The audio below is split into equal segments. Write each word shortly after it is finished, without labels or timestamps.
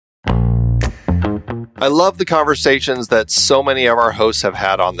I love the conversations that so many of our hosts have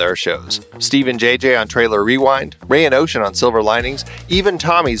had on their shows. Steve and JJ on Trailer Rewind, Ray and Ocean on Silver Linings, even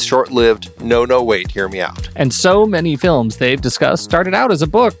Tommy's short-lived No, Wait, Hear Me Out. And so many films they've discussed started out as a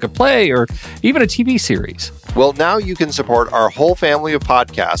book, a play, or even a TV series. Well, now you can support our whole family of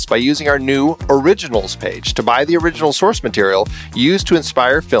podcasts by using our new Originals page to buy the original source material used to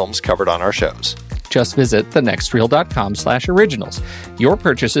inspire films covered on our shows. Just visit thenextreel.com/originals. Your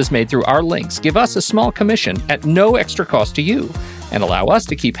purchases made through our links give us a small commission at no extra cost to you and allow us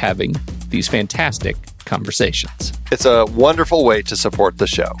to keep having these fantastic conversations. It's a wonderful way to support the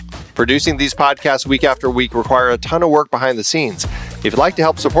show. Producing these podcasts week after week require a ton of work behind the scenes. If you'd like to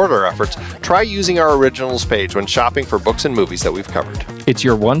help support our efforts, try using our Originals page when shopping for books and movies that we've covered. It's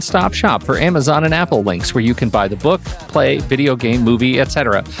your one-stop shop for Amazon and Apple links where you can buy the book, play, video game, movie,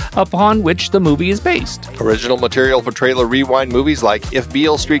 etc., upon which the movie is based. Original material for Trailer Rewind movies like If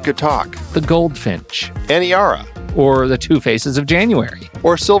Beale Street Could Talk, The Goldfinch, Aniara, or The Two Faces of January.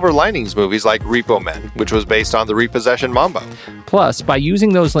 Or Silver Linings movies like Repo Men, which was based on the Repossession Mambo. Plus, by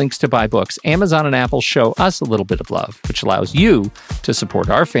using those links to buy books, Amazon and Apple show us a little bit of love, which allows you to support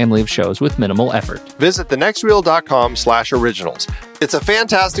our family of shows with minimal effort. Visit thenextreel.com/originals. It's a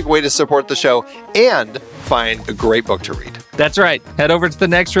fantastic way to support the show and find a great book to read. That's right. Head over to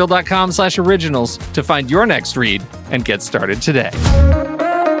thenextreel.com/originals to find your next read and get started today.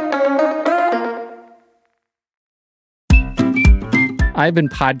 I've been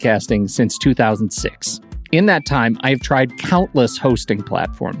podcasting since 2006. In that time, I've tried countless hosting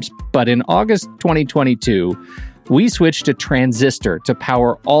platforms, but in August 2022, we switched to Transistor to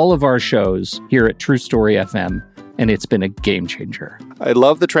power all of our shows here at True Story FM, and it's been a game changer. I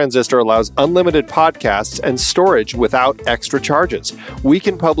love that Transistor allows unlimited podcasts and storage without extra charges. We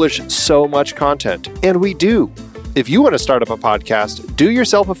can publish so much content, and we do. If you want to start up a podcast, do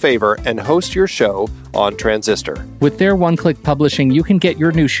yourself a favor and host your show on Transistor. With their one-click publishing, you can get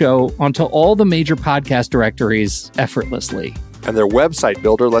your new show onto all the major podcast directories effortlessly. And their website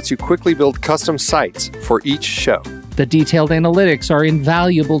builder lets you quickly build custom sites for each show. The detailed analytics are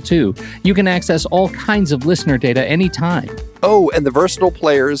invaluable too. You can access all kinds of listener data anytime. Oh, and the versatile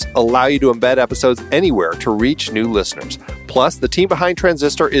players allow you to embed episodes anywhere to reach new listeners. Plus, the team behind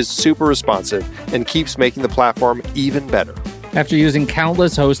Transistor is super responsive and keeps making the platform even better. After using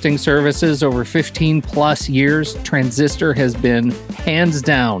countless hosting services over 15 plus years, Transistor has been, hands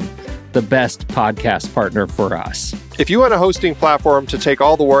down, the best podcast partner for us. If you want a hosting platform to take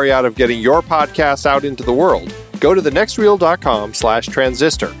all the worry out of getting your podcast out into the world, go to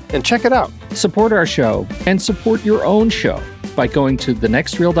thenextreel.com/transistor and check it out. Support our show and support your own show by going to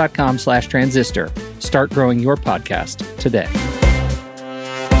thenextreel.com/transistor. Start growing your podcast today.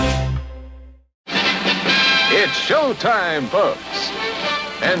 It's showtime, folks.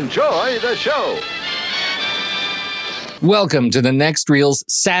 Enjoy the show. Welcome to the Next Reel's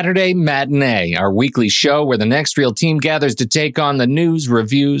Saturday Matinée, our weekly show where the Next Reel team gathers to take on the news,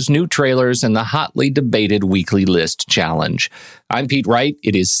 reviews, new trailers, and the hotly debated Weekly List Challenge. I'm Pete Wright.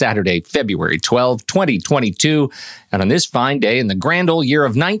 It is Saturday, February 12, 2022, and on this fine day in the grand old year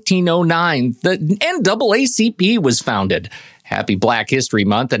of 1909, the NAACP was founded. Happy Black History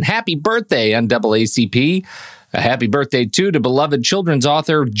Month and happy birthday, NAACP. A happy birthday, too, to beloved children's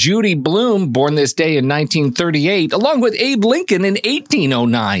author Judy Blume, born this day in 1938, along with Abe Lincoln in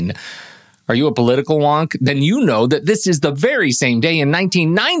 1809. Are you a political wonk? Then you know that this is the very same day in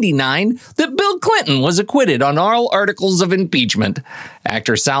 1999 that Bill Clinton was acquitted on all articles of impeachment.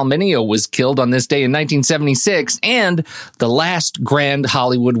 Actor Sal Mineo was killed on this day in 1976, and the last grand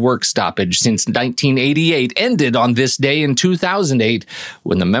Hollywood work stoppage since 1988 ended on this day in 2008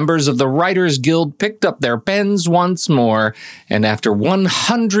 when the members of the Writers Guild picked up their pens once more and after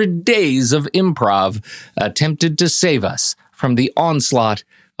 100 days of improv attempted to save us from the onslaught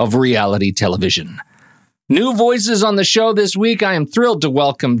of reality television. New voices on the show this week. I am thrilled to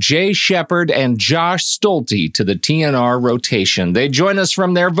welcome Jay Shepard and Josh Stolte to the TNR rotation. They join us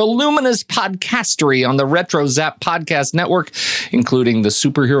from their voluminous podcastery on the Retro Zap Podcast Network, including the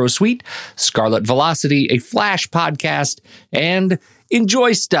Superhero Suite, Scarlet Velocity, a Flash podcast, and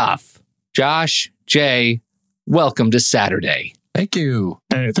Enjoy Stuff. Josh, Jay, welcome to Saturday. Thank you.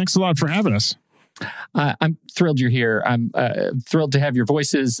 Hey, thanks a lot for having us. I'm thrilled you're here. I'm thrilled to have your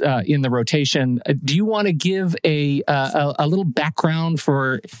voices in the rotation. Do you want to give a little background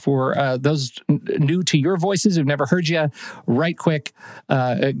for those new to your voices who've never heard you? Right quick,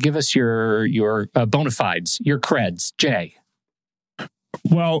 give us your bona fides, your creds, Jay.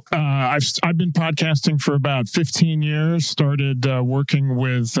 Well, I've been podcasting for about 15 years. Started working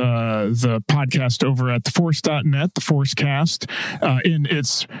with the podcast over at theforce.net, the Forcecast, in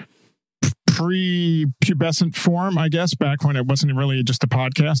its pre-pubescent form, I guess, back when it wasn't really just a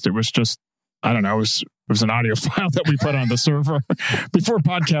podcast. It was just, I don't know, it was an audio file that we put on the server. Before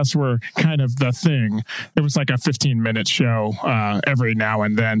podcasts were kind of the thing, it was like a 15-minute show every now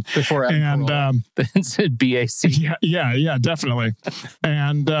and then. Before it's BAC. Yeah, definitely.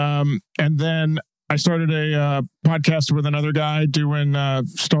 And then I started a podcast with another guy doing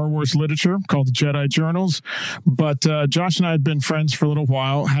Star Wars literature called the Jedi Journals. But Josh and I had been friends for a little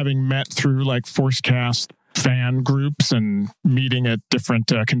while, having met through like ForceCast fan groups and meeting at different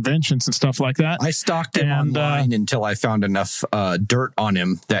conventions and stuff like that. I stalked him online until I found enough dirt on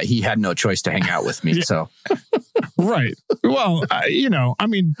him that he had no choice to hang out with me. Yeah. So, right. Well,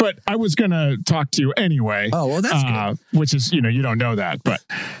 but I was going to talk to you anyway. Oh, well, that's good. Which is, you don't know that, but.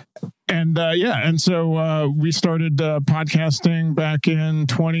 And so we started podcasting back in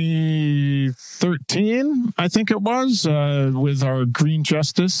 2013, I think it was, with our Green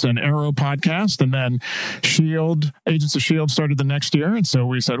Justice and Arrow podcast. And then Agents of S.H.I.E.L.D. started the next year. And so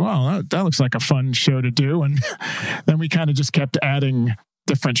we said, well, that looks like a fun show to do. And then we kind of just kept adding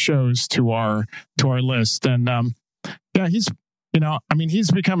different shows to our list. And he's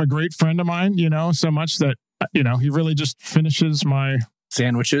become a great friend of mine, so much that, he really just finishes my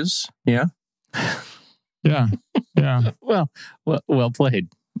sandwiches. Yeah. Well played,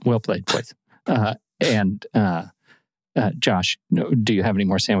 boys. Josh, do you have any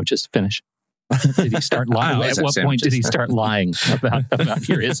more sandwiches to finish? Did he start lying? At what point did he start lying about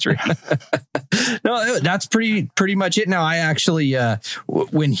your history? No, that's pretty much it. Now, I actually,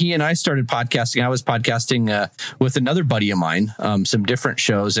 when he and I started podcasting, I was podcasting with another buddy of mine, some different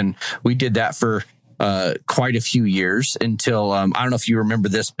shows, and we did that for quite a few years until, I don't know if you remember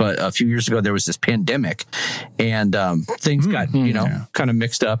this, but a few years ago, there was this pandemic and things got, kind of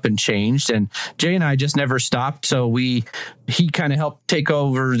mixed up and changed. And Jay and I just never stopped. So he kind of helped take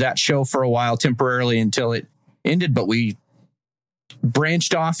over that show for a while temporarily until it ended. But we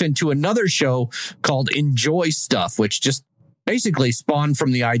branched off into another show called Enjoy Stuff, which just basically spawned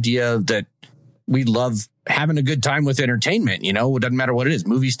from the idea that we love having a good time with entertainment, it doesn't matter what it is,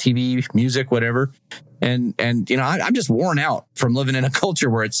 movies, TV, music, whatever. And I'm just worn out from living in a culture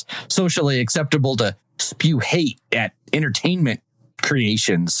where it's socially acceptable to spew hate at entertainment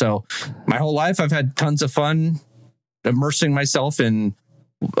creations. So my whole life, I've had tons of fun immersing myself in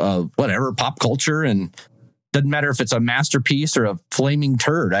pop culture, and doesn't matter if it's a masterpiece or a flaming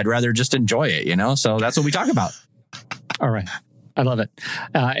turd. I'd rather just enjoy it, so that's what we talk about. All right. I love it.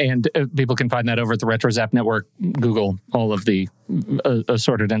 And people can find that over at the Retro Zap Network. Google all of the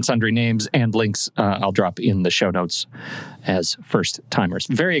assorted and sundry names and links I'll drop in the show notes as first timers.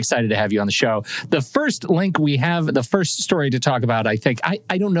 Very excited to have you on the show. The first link we have, the first story to talk about, I think,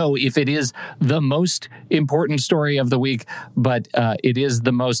 I don't know if it is the most important story of the week, but it is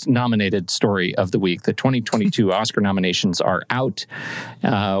the most nominated story of the week. The 2022 Oscar nominations are out.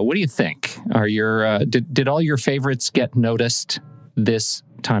 What do you think? Are did all your favorites get noticed this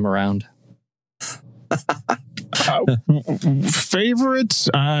time around? Favorites?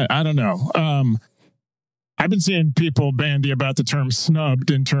 I don't know. I've been seeing people bandy about the term snubbed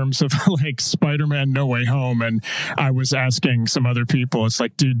in terms of like Spider-Man No Way Home. And I was asking some other people, it's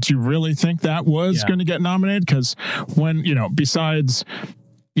like, did you really think that was going to get nominated? Because when, besides,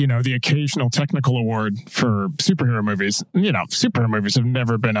 the occasional technical award for superhero movies, superhero movies have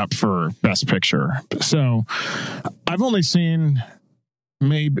never been up for Best Picture. So I've only seen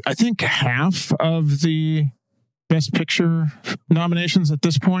I think half of the Best Picture nominations at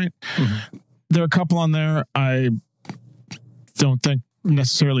this point. Mm-hmm. There are a couple on there I don't think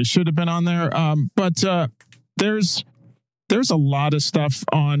necessarily should have been on there. But there's a lot of stuff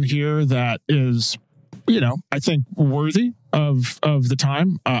on here that is, I think worthy of the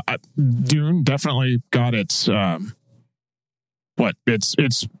time. Dune definitely got its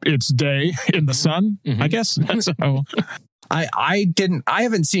its day in the sun, I guess. So I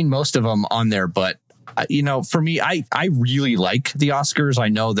haven't seen most of them on there, but for me, I really like the Oscars. I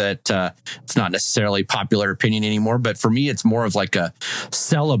know that it's not necessarily popular opinion anymore, but for me, it's more of like a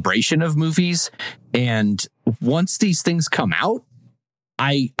celebration of movies. And once these things come out,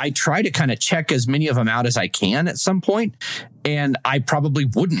 I try to kind of check as many of them out as I can at some point. And I probably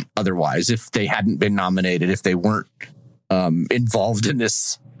wouldn't otherwise if they hadn't been nominated, if they weren't involved in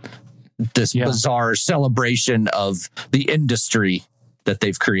this bizarre celebration of the industry. that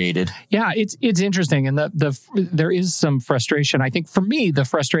they've created. Yeah, it's interesting, and there is some frustration. I think for me, the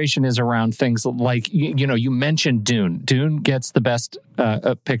frustration is around things like you mentioned Dune. Dune gets the Best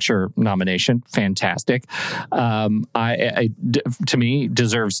Picture nomination, fantastic. To me,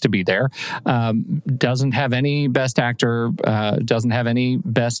 deserves to be there. Doesn't have any Best Actor, doesn't have any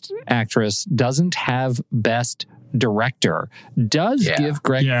Best Actress, doesn't have Best Director, does give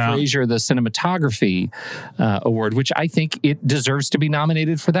Greg Fraser the cinematography award, which I think it deserves to be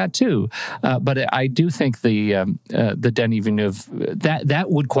nominated for that too. But I do think the Denis Villeneuve that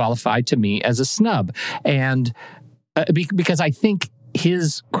would qualify to me as a snub, and because I think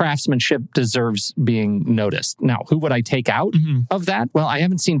his craftsmanship deserves being noticed. Now, who would I take out of that? Well, I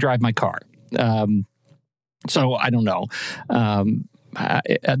haven't seen Drive My Car, so I don't know.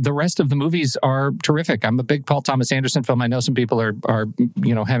 The rest of the movies are terrific. I'm a big Paul Thomas Anderson film. I know some people are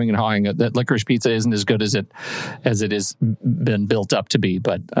hemming and hawing that Licorice Pizza isn't as good as it has been built up to be,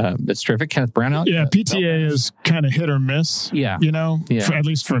 but it's terrific. Kenneth Branagh. Yeah, PTA is kind of hit or miss. Yeah, at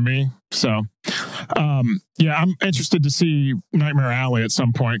least for me. So, I'm interested to see Nightmare Alley at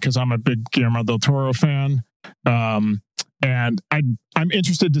some point because I'm a big Guillermo del Toro fan, and I'm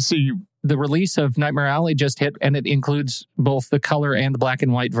interested to see. The release of Nightmare Alley just hit, and it includes both the color and the black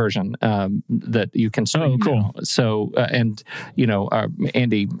and white version that you can stream. Oh, cool. Now. So,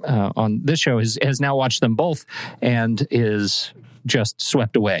 Andy on this show has now watched them both and is just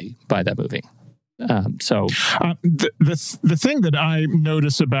swept away by that movie. The thing that I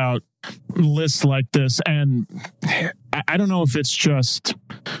notice about lists like this, and I don't know if it's just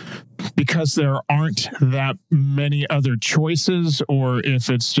because there aren't that many other choices, or if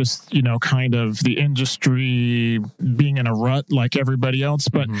it's just, kind of the industry being in a rut like everybody else.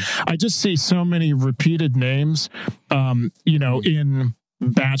 But I just see so many repeated names, in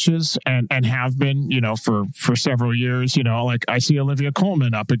batches and have been, for several years, like I see Olivia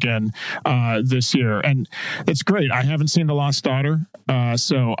Colman up again this year, and it's great. I haven't seen The Lost Daughter.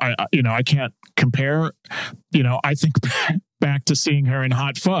 So I can't compare, I think back to seeing her in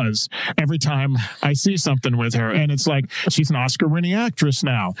Hot Fuzz every time I see something with her. And it's like, she's an Oscar-winning actress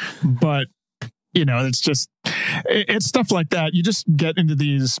now. But, it's stuff like that. You just get into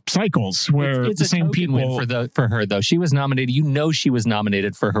these cycles where it's the same people... win for her, though. She was nominated. She was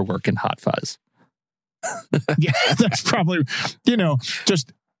nominated for her work in Hot Fuzz. Yeah, that's probably,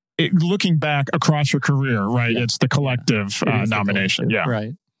 just... looking back across her career, right? Yeah. It's the collective nomination. Yeah.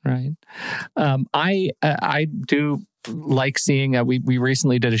 Right. I do like seeing, we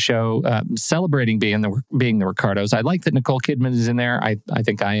recently did a show celebrating being the Ricardos. I like that Nicole Kidman is in there. I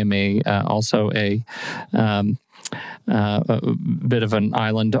think I am also a bit of an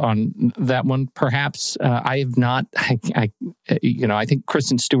island on that one. Perhaps I have not. I think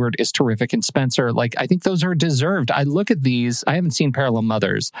Kristen Stewart is terrific, and Spencer. Like, I think those are deserved. I look at these. I haven't seen Parallel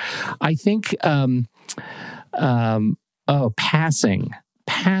Mothers. I think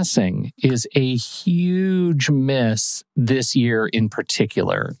Passing is a huge miss this year in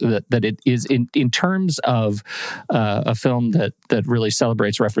particular. That it is in terms of a film that really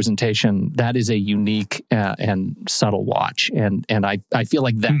celebrates representation. That is a unique and subtle watch, and I feel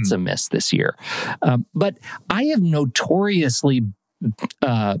like that's a miss this year. But I have notoriously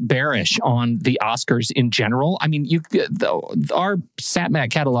bearish on the Oscars in general. I mean, our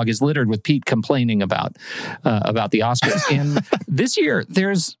SatMat catalog is littered with Pete complaining about the Oscars, and this year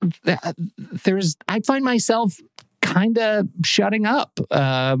there's I find myself kind of shutting up.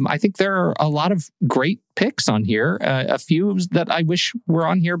 I think there are a lot of great picks on here, a few that I wish were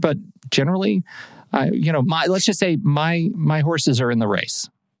on here, but generally, let's just say my horses are in the race.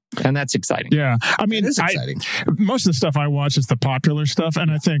 And that's exciting. Yeah. I mean, it's exciting. Most of the stuff I watch is the popular stuff. And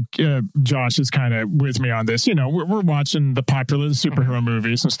I think Josh is kind of with me on this. We're watching the popular superhero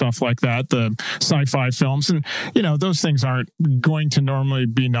movies and stuff like that, the sci-fi films. And, those things aren't going to normally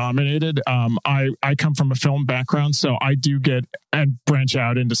be nominated. I come from a film background, so I do get and branch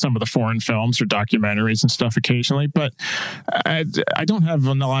out into some of the foreign films or documentaries and stuff occasionally. But I don't have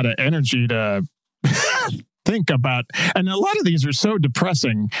a lot of energy to... think about, and a lot of these are so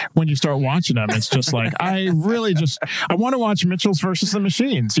depressing when you start watching them. It's just like, I want to watch Mitchell's versus the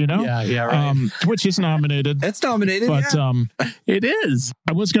Machines, Yeah, right. Which is nominated. It's nominated, but it is.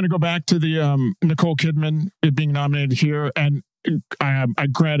 I was going to go back to the Nicole Kidman being nominated here, and I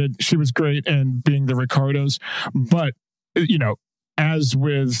granted she was great and being the Ricardos, but as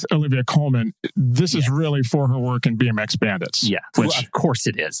with Olivia Colman, this is really for her work in BMX Bandits. Yeah, which, of course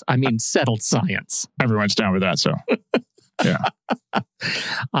it is. I mean, settled science. Everyone's down with that, so yeah.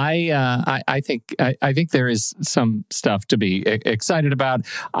 I think there is some stuff to be excited about.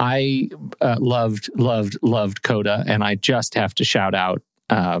 I loved Coda, and I just have to shout out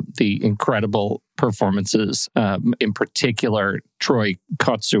the incredible performances, in particular Troy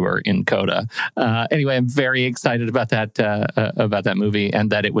Kotsur in Coda. Anyway, I'm very excited about that movie, and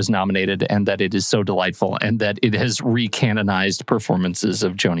that it was nominated, and that it is so delightful, and that it has recanonized performances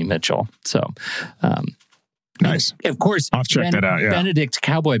of Joni Mitchell. So, nice. Of course, I'll check that out. Yeah. Benedict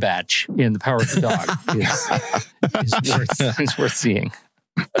Cowboy Batch in The Power of the Dog is worth seeing.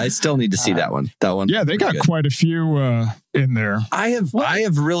 I still need to see that one. Yeah, they got quite a few in there. I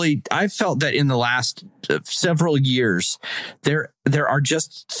felt that in the last several years, there are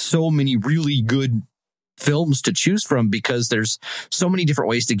just so many really good films to choose from, because there's so many different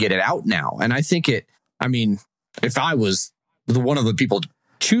ways to get it out now. And I think if I was one of the people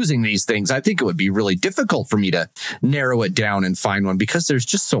choosing these things, I think it would be really difficult for me to narrow it down and find one, because there's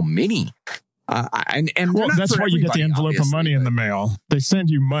just so many. Well, that's why you get the envelope of money in the mail. They send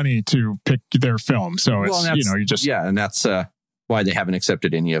you money to pick their film. So it's, and that's why they haven't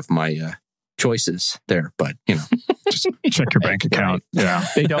accepted any of my choices there. But, just check your bank account. Right. Yeah.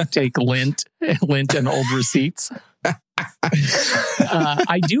 They don't take lint and old receipts.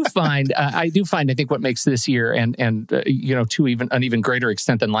 I do find, I think what makes this year and to an even greater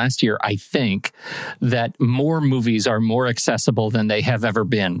extent than last year, I think that more movies are more accessible than they have ever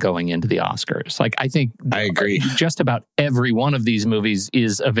been going into the Oscars. Like, I think I agree. Just about every one of these movies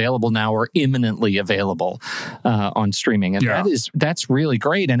is available now, or imminently available on streaming, and that's really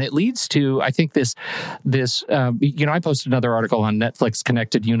great. And it leads to, I think, this I posted another article on Netflix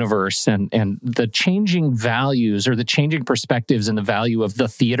Connected Universe and the changing values, or the changing perspectives and the value of the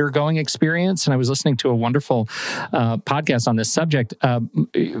theater going experience. And I was listening to a wonderful podcast on this subject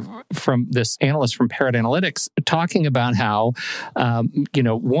from this analyst from Parrot Analytics, talking about how,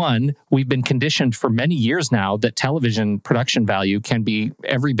 one, we've been conditioned for many years now that television production value can be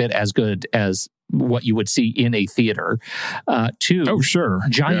every bit as good as what you would see in a theater. Two,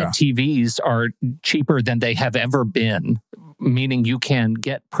 giant TVs are cheaper than they have ever been, meaning you can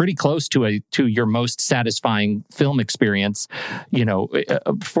get pretty close to your most satisfying film experience,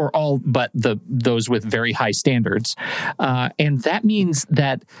 for all but those with very high standards. And that means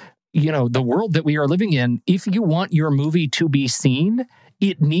that, the world that we are living in, if you want your movie to be seen,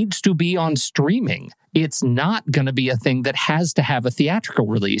 it needs to be on streaming. It's not going to be a thing that has to have a theatrical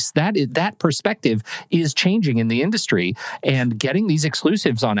release. That perspective is changing in the industry, and getting these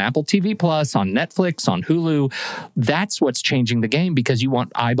exclusives on Apple TV Plus, on Netflix, on Hulu, that's what's changing the game, because you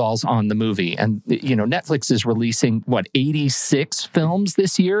want eyeballs on the movie. And, Netflix is releasing 86 films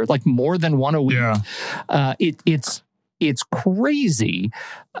this year, like more than one a week. Yeah. It's crazy.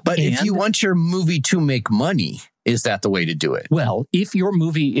 But if you want your movie to make money, is that the way to do it? Well, if your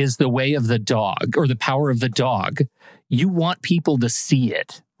movie is The Way of the Dog or The Power of the Dog, you want people to see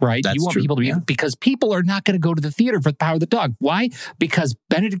it, right? That's you want true. people to be, because people are not going to go to the theater for The Power of the Dog. Why? Because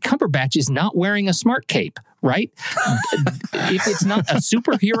Benedict Cumberbatch is not wearing a smart cape, right? If it's not a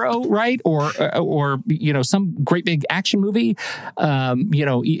superhero, right, or some great big action movie,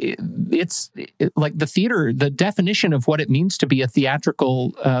 it's like the theater. The definition of what it means to be a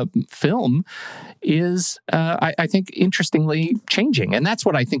theatrical film is, I think, interestingly changing, and that's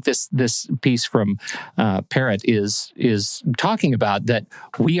what I think this piece from Parrot is talking about. That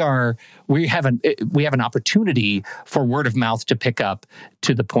we have an opportunity for word of mouth to pick up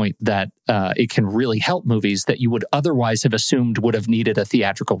to the point that it can really help movies that you would otherwise have assumed would have needed a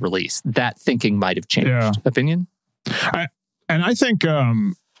theatrical release. That thinking might have changed. Yeah. Opinion? I think,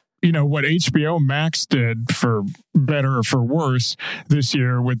 what HBO Max did, for better or for worse, this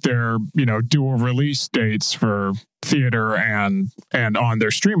year with their, dual release dates for theater and on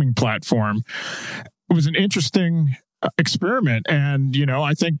their streaming platform, was an interesting experiment. And,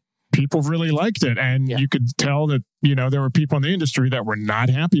 I think people really liked it. And you could tell that, there were people in the industry that were not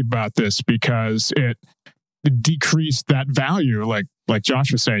happy about this, because it decreased that value. Like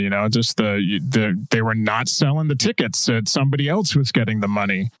Josh was saying, just they were not selling the tickets, and somebody else was getting the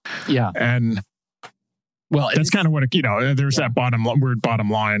money. Yeah. And that's kind of what there's that weird bottom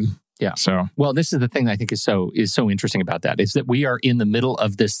line. Yeah. So, this is the thing that I think is so interesting about that, is that we are in the middle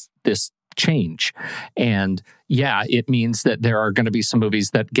of this change. And, yeah, it means that there are going to be some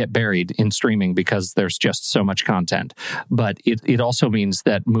movies that get buried in streaming because there's just so much content. But it also means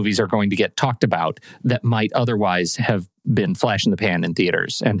that movies are going to get talked about that might otherwise have been flash in the pan in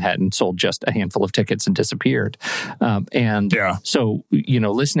theaters and hadn't sold just a handful of tickets and disappeared. So,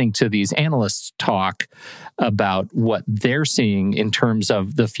 listening to these analysts talk about what they're seeing in terms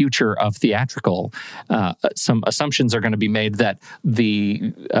of the future of theatrical, some assumptions are going to be made that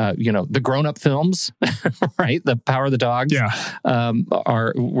the grown-up films, right, the Power of the Dogs,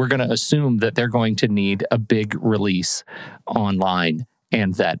 we're going to assume that they're going to need a big release online,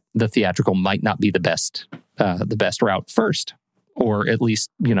 and that the theatrical might not be the best route first, or at least,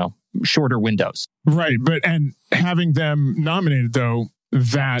 shorter windows. Right. And having them nominated, though,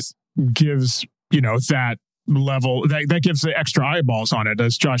 that gives, that level, that gives the extra eyeballs on it.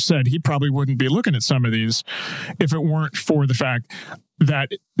 As Josh said, he probably wouldn't be looking at some of these if it weren't for the fact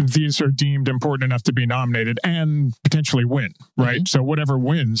that these are deemed important enough to be nominated and potentially win, right? Mm-hmm. So whatever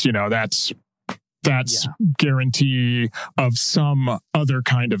wins, that's guarantee of some other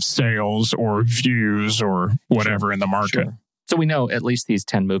kind of sales or views or whatever in the market. Sure. So we know at least these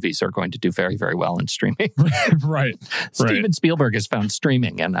 10 movies are going to do very, very well in streaming. Right. Steven Spielberg has found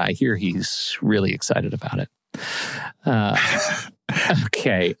streaming, and I hear he's really excited about it.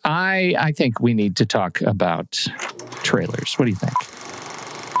 Okay. I think we need to talk about trailers. What do you think?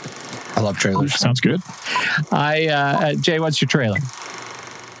 I love trailers. Sounds good. Jay, what's your trailer?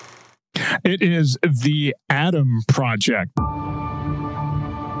 It is The Adam Project.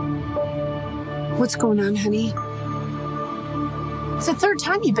 What's going on, honey? It's the third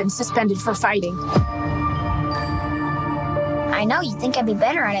time you've been suspended for fighting. I know, you'd think I'd be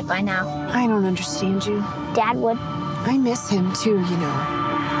better at it by now. I don't understand you. Dad would. I miss him too,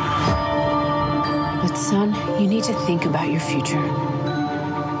 But son, you need to think about your future.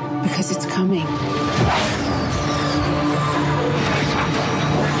 Because it's coming.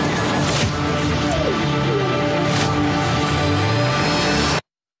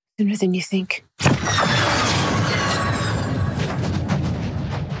 Sooner than you think.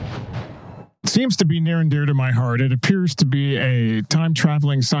 Seems to be near and dear to my heart. It appears to be a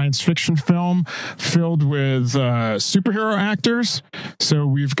time-traveling science fiction film filled with superhero actors. So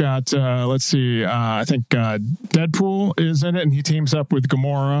we've got, I think Deadpool is in it, and he teams up with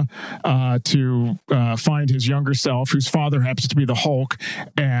Gamora to find his younger self, whose father happens to be the Hulk,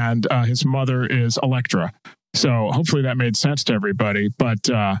 and his mother is Elektra. So hopefully that made sense to everybody. But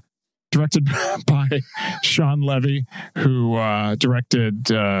directed by Sean Levy, who directed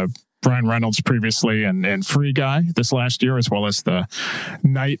Ryan Reynolds previously and Free Guy this last year, as well as the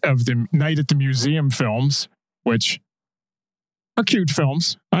Night at the Museum films, which are cute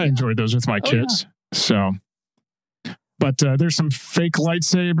films. I enjoyed those with my kids. Yeah. So, but there's some fake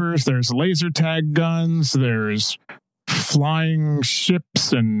lightsabers, there's laser tag guns, there's flying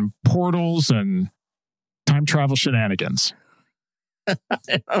ships and portals and time travel shenanigans. I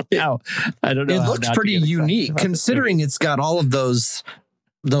don't know. It looks pretty unique considering it's got all of those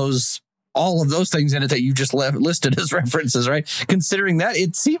things in it that you just listed as references, right? Considering that,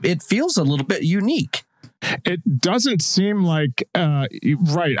 it feels a little bit unique. It doesn't seem like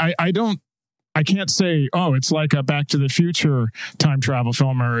right. I can't say, it's like a Back to the Future time travel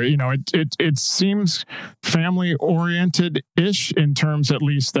film, or it seems family oriented ish in terms, at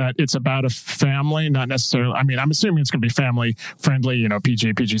least, that it's about a family, not necessarily. I mean, I'm assuming it's going to be family friendly,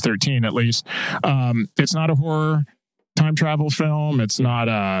 PG-13 at least. It's not a horror time travel film. It's not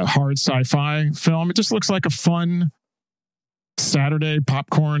a hard sci-fi film. It just looks like a fun Saturday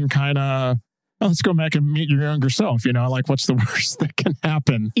popcorn kind of, let's go back and meet your younger self. Like, what's the worst that can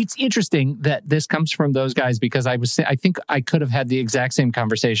happen? It's interesting that this comes from those guys, because I think I could have had the exact same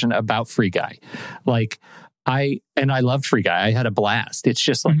conversation about Free Guy. Like, I loved Free Guy. I had a blast. It's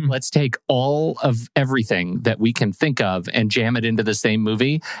just like, let's take all of everything that we can think of and jam it into the same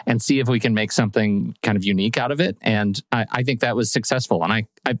movie and see if we can make something kind of unique out of it. And I think that was successful. And I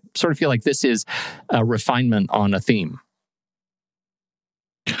sort of feel like this is a refinement on a theme.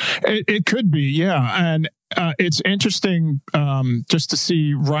 It could be, yeah. And it's interesting just to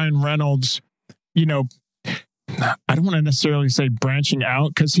see Ryan Reynolds, I don't want to necessarily say branching out,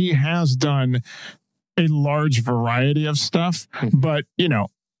 because he has done a large variety of stuff. But,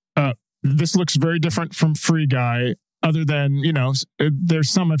 this looks very different from Free Guy, other than,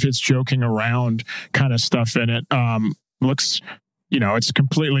 there's some of his joking around kind of stuff in it. Looks, it's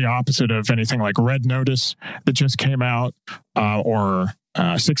completely opposite of anything like Red Notice that just came out, or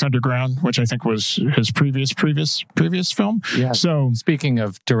Six Underground, which I think was his previous film. Yeah. So speaking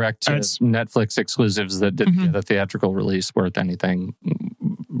of direct to Netflix exclusives that didn't get a theatrical release worth anything,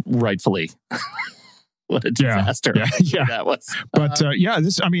 rightfully. What a disaster that was. But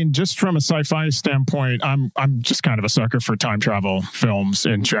just from a sci-fi standpoint, I'm just kind of a sucker for time travel films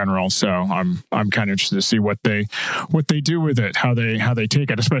in general. So I'm kind of interested to see what they do with it, how they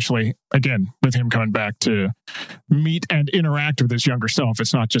take it, especially again with him coming back to meet and interact with his younger self.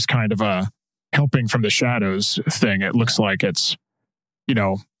 It's not just kind of a helping from the shadows thing. It looks like it's,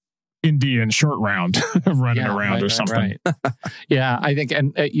 Indian short round running around or something. Right. Yeah, I think,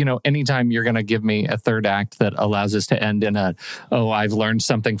 and anytime you're going to give me a third act that allows us to end in I've learned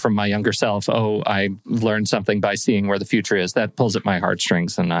something from my younger self. I learned something by seeing where the future is. That pulls at my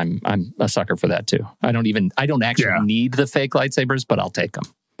heartstrings, and I'm a sucker for that too. I don't actually need the fake lightsabers, but I'll take them.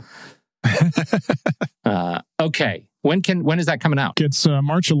 Okay. When is that coming out? It's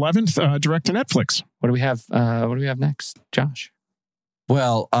March 11th, direct to Netflix. What do we have? What do we have next, Josh?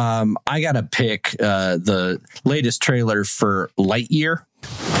 Well, I got to pick the latest trailer for Lightyear.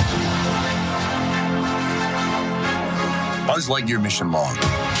 Buzz Lightyear mission log.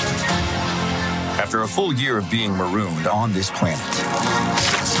 After a full year of being marooned on this planet,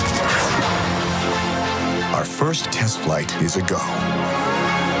 our first test flight is a go.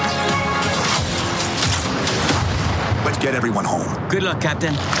 Let's get everyone home. Good luck,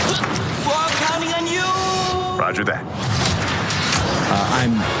 Captain. We're all counting on you. Roger that.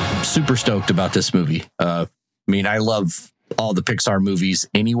 I'm super stoked about this movie. I love all the Pixar movies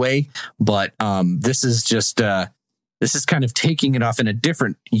anyway, but this is just this is kind of taking it off in a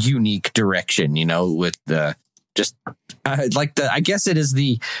different, unique direction. With I guess it is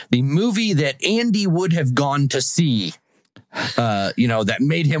the movie that Andy would have gone to see. That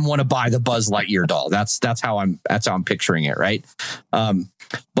made him want to buy the Buzz Lightyear doll. That's how I'm picturing it, right?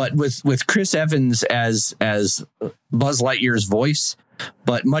 But with Chris Evans as Buzz Lightyear's voice,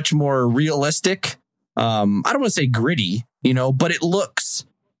 but much more realistic. I don't want to say gritty, but it looks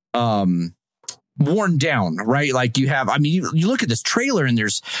worn down, right? Like you look at this trailer and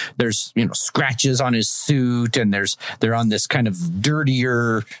there's scratches on his suit, and they're on this kind of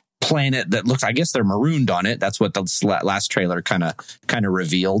dirtier planet that looks, I guess they're marooned on it. That's what the last trailer kind of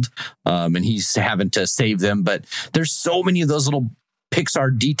revealed. And he's having to save them, but there's so many of those little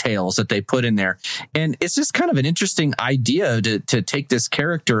Pixar details that they put in there. And it's just kind of an interesting idea to take this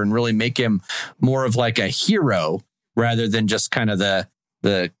character and really make him more of like a hero rather than just kind of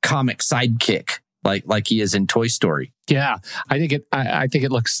the comic sidekick like he is in Toy Story. Yeah, I think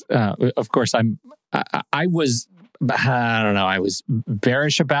it looks, of course, I was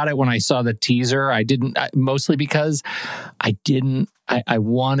bearish about it when I saw the teaser. Mostly because I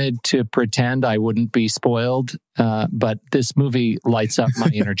wanted to pretend I wouldn't be spoiled. But this movie lights up my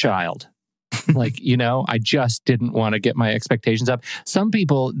inner child. I just didn't want to get my expectations up. Some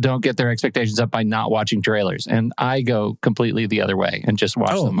people don't get their expectations up by not watching trailers, and I go completely the other way and just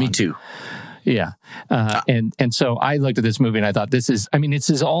watch them. Oh, me too. Yeah. And so I looked at this movie and I thought,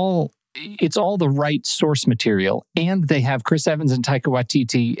 it's all the right source material, and they have Chris Evans and Taika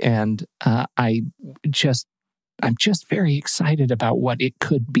Waititi, and I'm just very excited about what it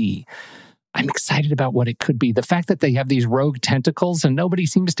could be. I'm excited about what it could be. The fact that they have these rogue tentacles and nobody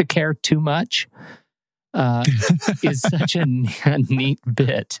seems to care too much is such a neat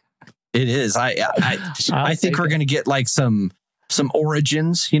bit. It is. I think we're going to get like some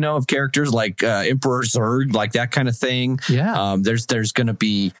origins, of characters like Emperor Zurg, like that kind of thing. Yeah. There's going to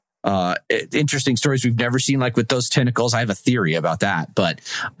be interesting stories we've never seen, like with those tentacles. I have a theory about that, but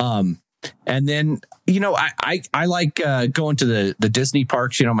and then I like going to the Disney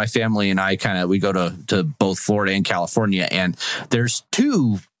parks. My family and I we go to both Florida and California, and there's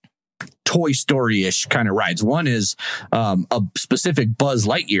two Toy Story-ish kind of rides. One is a specific Buzz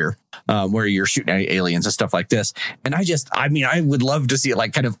Lightyear where you're shooting at aliens and stuff like this. And I would love to see it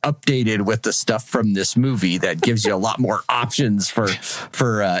like kind of updated with the stuff from this movie that gives you a lot more options for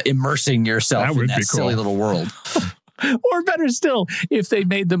immersing yourself in that silly little world. Or better still, if they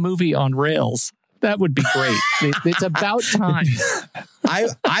made the movie on rails. That would be great. It's about time.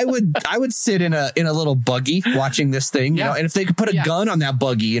 I would sit in a little buggy watching this thing, and if they could put a gun on that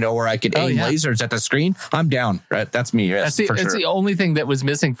buggy, where I could aim lasers at the screen, I'm down. Right? That's me. That's the only thing that was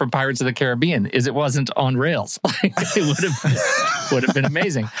missing from Pirates of the Caribbean is it wasn't on rails. It would have been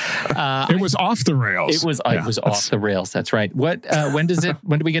amazing. It was off the rails. It was off the rails. That's right. What? When do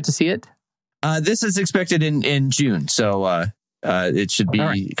we get to see it? This is expected in June. So. It should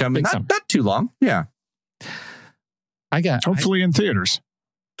be coming not too long. Yeah. Hopefully in theaters.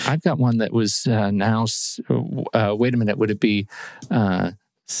 I've got one that was now, wait a minute, would it be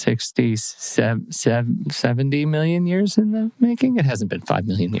 60, 70 million years in the making? It hasn't been 5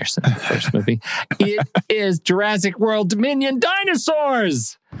 million years since the first movie. It is Jurassic World Dominion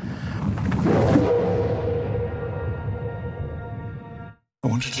Dinosaurs! I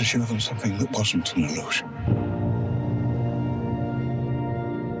wanted to show them something that wasn't an illusion.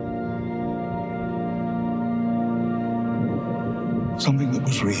 Something that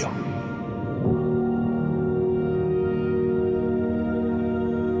was real.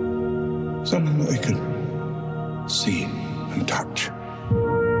 Something that they could see and touch.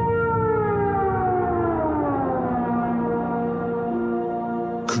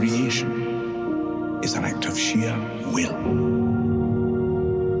 Creation is an act of sheer will.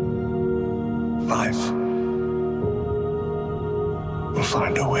 Life will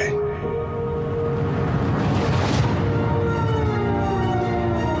find a way.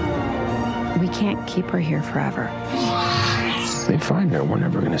 We can't keep her here forever. They find her, we're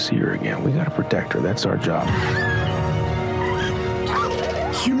never going to see her again. We got to protect her. That's our job.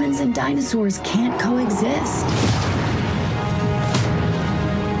 Humans and dinosaurs can't coexist.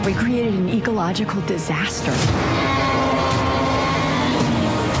 We created an ecological disaster.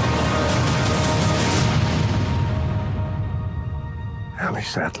 Ellie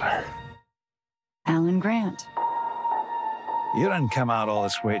Sattler. Alan Grant. You didn't come out all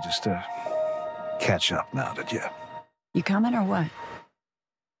this way just to catch up now, did you? You coming or what?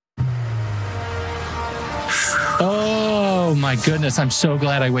 Oh my goodness. I'm so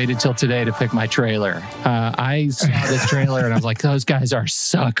glad I waited till today to pick my trailer. I saw this trailer and I was like, those guys are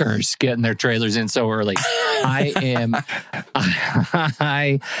suckers getting their trailers in so early. This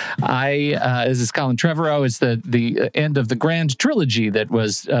is Colin Trevorrow. It's the end of the grand trilogy that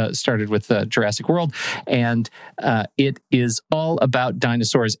was started with Jurassic World. And it is all about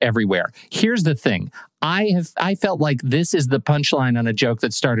dinosaurs everywhere. Here's the thing. I felt like this is the punchline on a joke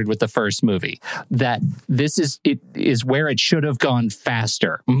that started with the first movie, that it is where it should have gone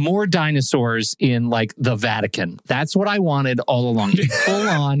faster. More dinosaurs in like the Vatican. That's what I wanted all along. Full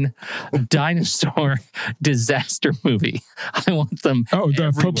on dinosaur disaster movie. I want them. Oh, the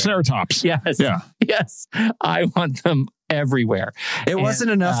everywhere. Proceratops. Yes. Yeah. Yes. I want them everywhere. It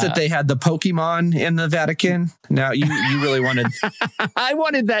wasn't enough that they had the Pokemon in the Vatican. Now you really wanted. I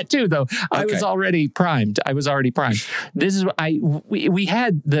wanted that too, though. Okay. I was already primed. This is we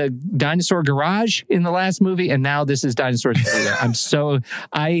had the dinosaur garage in the last movie, and now this is dinosaurs everywhere.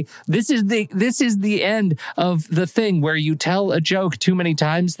 This is the end of the thing where you tell a joke too many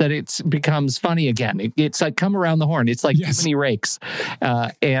times that it becomes funny again. It's like come around the horn. It's like too many rakes,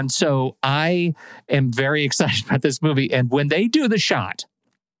 and so I am very excited about this movie. And when they do the shot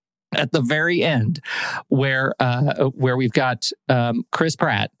at the very end, where we've got Chris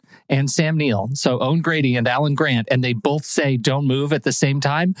Pratt and Sam Neill, so Owen Grady and Alan Grant, and they both say "Don't move" at the same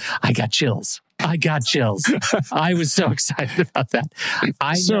time, I got chills. I was so excited about that.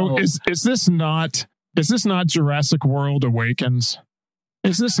 Is this not Jurassic World Awakens?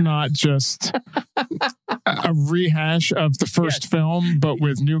 Is this not just a rehash of the first film, but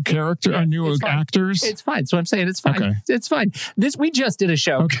with new actors? It's fine. So I'm saying it's fine. Okay. It's fine. We just did a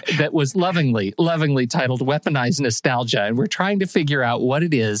show that was lovingly titled Weaponized Nostalgia. And we're trying to figure out what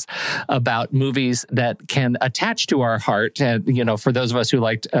it is about movies that can attach to our heart. And, for those of us who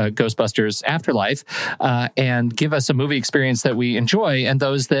liked Ghostbusters Afterlife, and give us a movie experience that we enjoy, and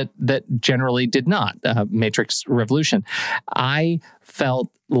those that generally did not. Matrix Revolution. I felt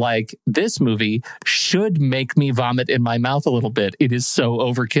like this movie should make me vomit in my mouth a little bit. It is so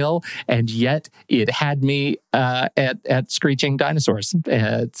overkill, and yet it had me at screeching dinosaurs.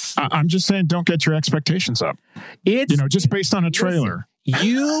 I'm just saying, don't get your expectations up. Just based on a trailer.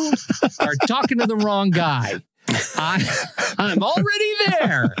 You are talking to the wrong guy. I'm already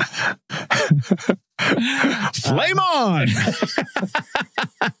there. Flame on!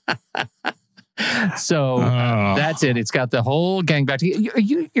 So that's it. It's got the whole gang back together.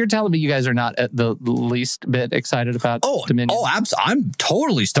 You're telling me you guys are not at the least bit excited about Dominion? Oh, I'm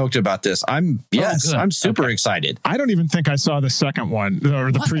totally stoked about this. I'm super excited. I don't even think I saw the second one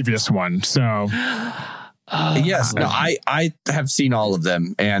or the previous one. So I have seen all of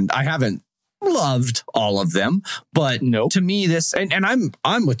them, and I haven't loved all of them, but to me this and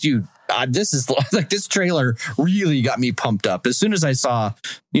I'm with you. This is like this trailer really got me pumped up. As soon as I saw,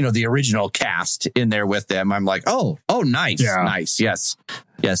 the original cast in there with them, I'm like, oh, nice, nice. Yes,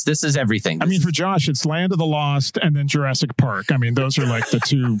 this is everything. For Josh, it's Land of the Lost and then Jurassic Park. Those are like the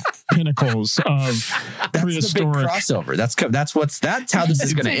two pinnacles of prehistoric. That's the big crossover. That's how this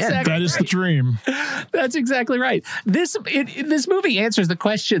is going to end. That is the dream. That's exactly right. This movie answers the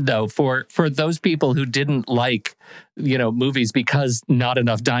question, though, for those people who didn't like movies because not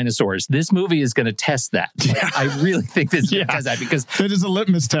enough dinosaurs. This movie is going to test that. I really think this is going to test that, because it is a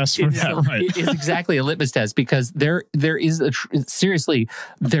litmus test for that, right? It is exactly a litmus test, because there is seriously,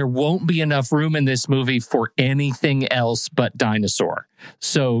 there won't be enough room in this movie for anything else but dinosaur.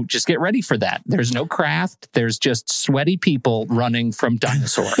 So just get ready for that. There's no craft. There's just sweaty people running from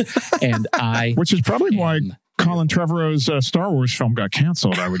dinosaur. And which is probably why Colin Trevorrow's Star Wars film got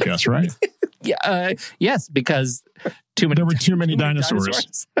canceled, I would guess, right? Yes, because there were too many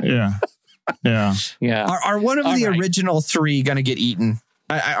dinosaurs. Yeah. Are one of the original three going to get eaten?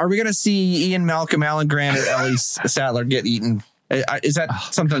 Are we going to see Ian Malcolm, Alan Grant, and Ellie Sattler get eaten? Is that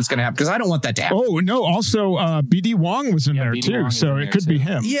something that's going to happen? Because I don't want that to happen. Oh, no. Also, B.D. Wong was in there too, so it could be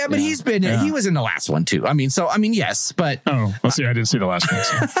him. Yeah, but he was in the last one too. Yes, but... Oh, let's see. I didn't see the last one.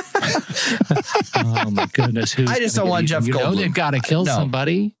 Oh, my goodness. I just don't want Jeff Goldblum. They've got to kill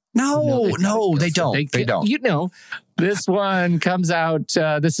somebody. No, they don't. They don't. This one comes out.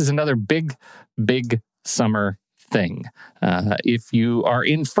 This is another big summer thing. If you are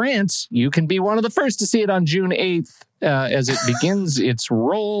in France, you can be one of the first to see it on June 8th. As it begins its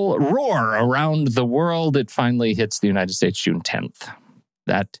roar around the world. It finally hits the United States June 10th.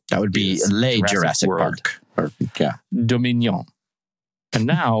 That would be Le Jurassic Park. Dominion. And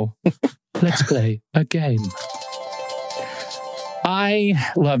now, let's play a game. I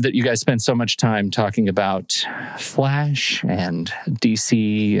love that you guys spend so much time talking about Flash and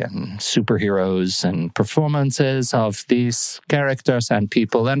DC and superheroes and performances of these characters and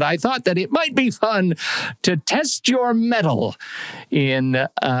people. And I thought that it might be fun to test your mettle in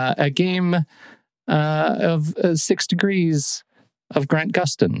a game of 6 Degrees of Grant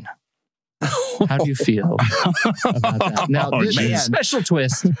Gustin. How do you feel about that? Now,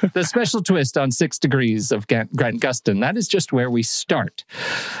 the special twist on 6 Degrees of Grant Gustin, that is just where we start.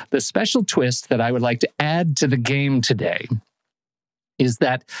 The special twist that I would like to add to the game today is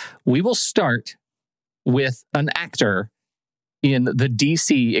that we will start with an actor in the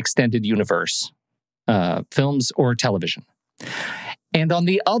DC extended universe, films or television. And on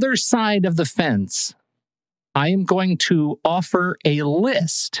the other side of the fence, I am going to offer a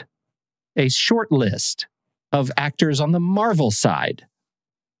short list of actors on the Marvel side.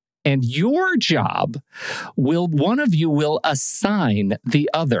 And your job one of you will assign the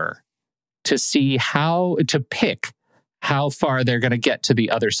other to see to pick how far they're going to get to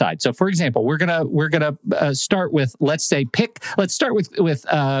the other side. So, for example, we're gonna start with, let's start with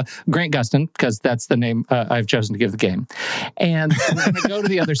Grant Gustin, because that's the name I've chosen to give the game, and we're going to go to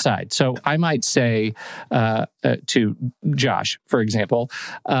the other side. So I might say to Josh, for example,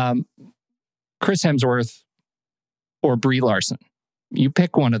 Chris Hemsworth or Brie Larson. You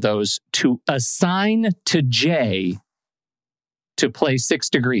pick one of those to assign to Jay to play 6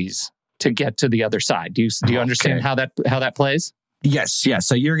 Degrees to get to the other side. Do you understand how that plays? Yes.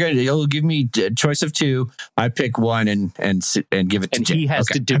 So you'll give me a choice of 2. I pick one and give it to Jay. He has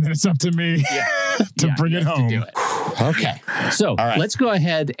to do it. And then it's up to me to bring it home. To do it. Okay. So let's go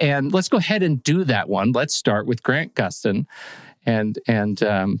ahead and do that one. Let's start with Grant Gustin and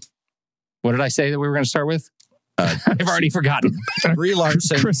what did I say that we were going to start with? I've already forgotten. Brie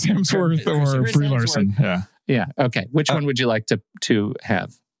Larson. Chris Hemsworth or Brie Larson. Yeah. Okay. Which one would you like to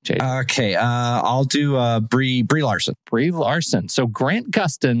have, Jade? Okay. I'll do Brie Larson. Brie Larson. So Grant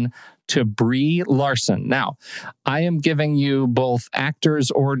Gustin to Brie Larson. Now, I am giving you both actors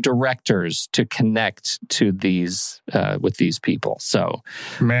or directors to connect to these with these people. So,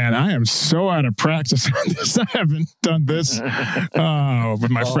 man, I am so out of practice on this. I haven't done this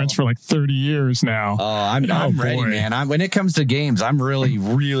with my friends for like 30 years now. I'm ready, man. When it comes to games, I'm really,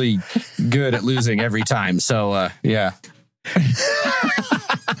 really good at losing every time. So, yeah.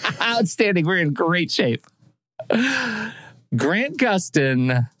 Outstanding. We're in great shape. Grant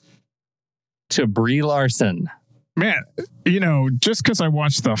Gustin to Brie Larson. Man, just because I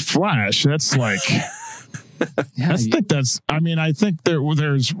watched The Flash, that's like... I think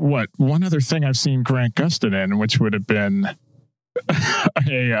there's one other thing I've seen Grant Gustin in, which would have been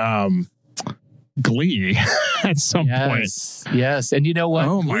a Glee at some point. Yes. And you know what?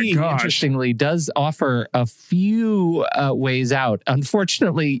 Oh Glee, my gosh. Interestingly, does offer a few ways out.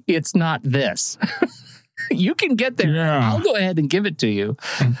 Unfortunately, it's not this. You can get there. Yeah. I'll go ahead and give it to you.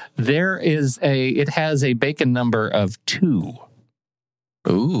 It has a bacon number of 2.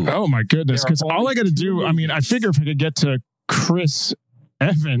 Ooh. Oh my goodness. Because all I got to do, I figure if I could get to Chris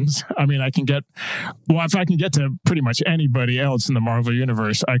Evans, if I can get to pretty much anybody else in the Marvel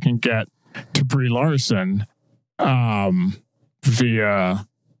Universe, I can get to Brie Larson via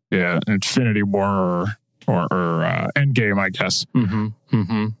Infinity War or Endgame, I guess. Mm-hmm.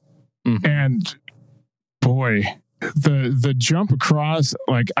 Mm-hmm. Mm-hmm. And boy, the jump across,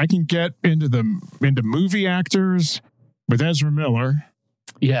 like I can get into movie actors with Ezra Miller.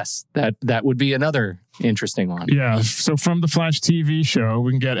 Yes, that would be another interesting one. Yeah, so from the Flash TV show,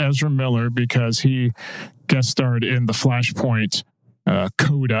 we can get Ezra Miller because he guest starred in the Flashpoint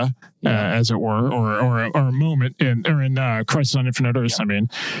coda, as it were, or a moment in Crisis on Infinite Earths. Yeah. I mean,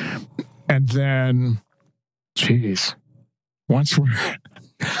 and then, geez, once we're,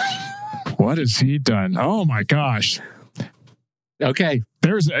 what has he done? Oh my gosh. Okay.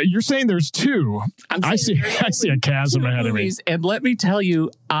 You're saying there's two. I see a chasm ahead of me. And let me tell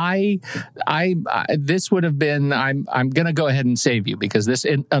you, this would have been, I'm going to go ahead and save you because this,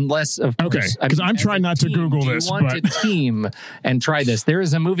 unless of course. Okay. Because I'm trying not to Google this. You want to team and try this. There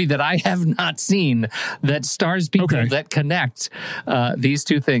is a movie that I have not seen that stars people that connect these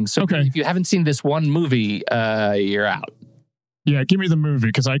two things. So if you haven't seen this one movie, you're out. Yeah, give me the movie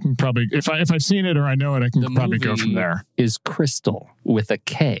because I can probably, if I've seen it or I know it, I can probably go from there. Is Crystal with a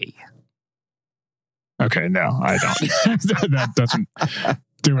K? Okay, no, I don't. That doesn't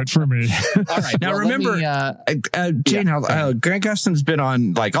do it for me. All right. Now remember, Jane, Grant Gustin's been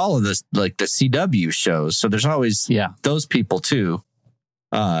on like all of this, like the CW shows. So there's always those people too.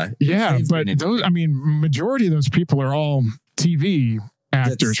 But those, I mean, majority of those people are all TV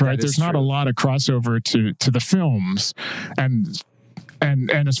actors, right? There's not a lot of crossover to the films, and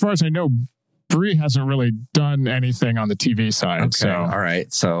as far as I know, Brie hasn't really done anything on the TV side. Okay, so all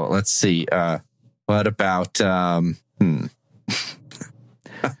right. So let's see. What about? I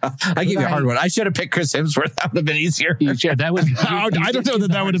gave you a hard one. I should have picked Chris Hemsworth. That would have been easier. That was. I don't know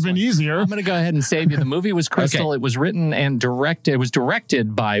that would have been easier. I'm going to go ahead and save you. The movie was Crystal. Okay. It was written and directed. It was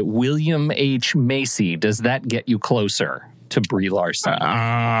directed by William H. Macy. Does that get you closer to Brie Larson?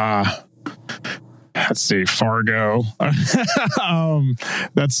 Let's see, Fargo.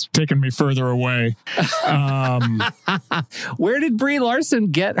 That's taken me further away. Where did Brie Larson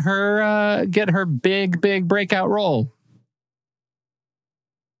get her big breakout role?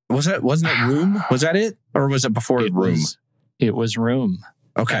 Wasn't it Room? Was that it, or was it before Room? It was Room.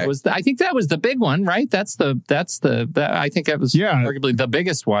 Okay, I think that was the big one, right? I think that was arguably the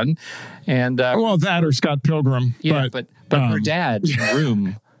biggest one. And that or Scott Pilgrim. Yeah, but her dad in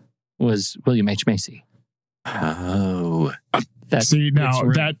Room was William H. Macy. Oh,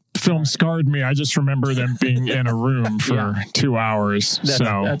 that film scarred me. I just remember them being in a room for 2 hours.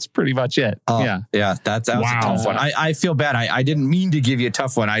 That's pretty much it. Yeah. That was a tough one. I feel bad. I didn't mean to give you a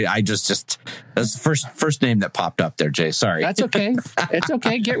tough one. I just that's the first name that popped up there, Jay. Sorry. That's okay. It's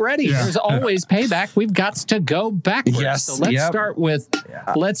okay. Get ready. Yeah. There's always payback. We've got to go backwards. Yes. So let's start with.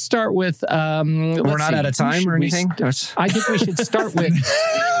 We're not out of time or anything. I think we should start with.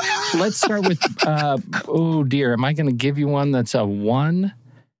 Let's start with. Oh dear, am I going to give you one that's a 1?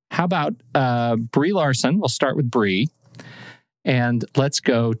 How about Brie Larson? We'll start with Brie, and let's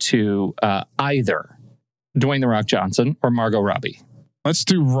go to either Dwayne "The Rock" Johnson or Margot Robbie. Let's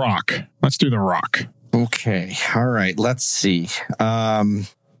do Rock. Let's do The Rock. Okay. All right. Let's see.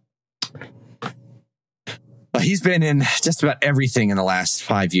 He's been in just about everything in the last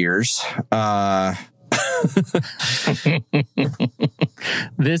 5 years.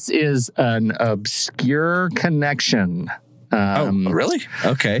 This is an obscure connection. Really?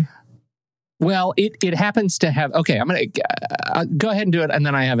 Okay. Well, it happens to have. Okay, I'm going to go ahead and do it, and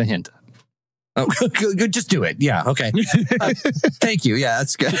then I have a hint. Oh, just do it. Yeah. Okay. Thank you. Yeah,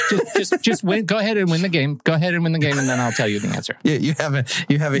 that's good. Just win. Go ahead and win the game. Go ahead and win the game, and then I'll tell you the answer. Yeah, you have a hint.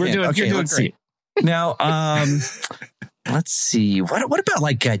 You're doing great. Now, let's see. What about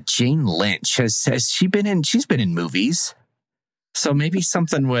like Jane Lynch? Has she been in? She's been in movies, so maybe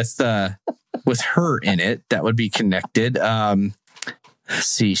something with her in it that would be connected. Let's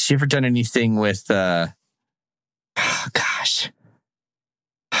see. She ever done anything with? Gosh.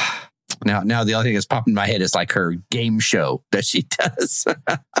 Now the only thing that's popping in my head is like her game show that she does.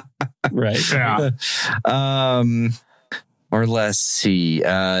 Right. Yeah. Or let's see.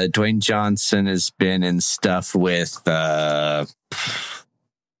 Dwayne Johnson has been in stuff with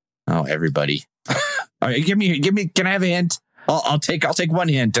everybody. All right, give me. Can I have a hint? I'll take one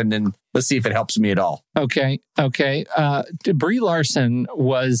hint and then let's see if it helps me at all. Okay. Brie Larson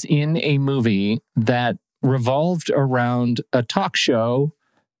was in a movie that revolved around a talk show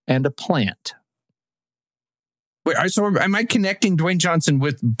and a plant. Wait, so am I connecting Dwayne Johnson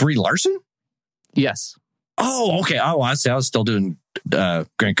with Brie Larson? Yes. Oh, okay. Oh, I was still doing Grant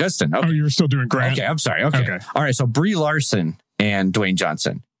Gustin. Okay. Oh, you were still doing Grant. Okay, I'm sorry. Okay. All right. So Brie Larson and Dwayne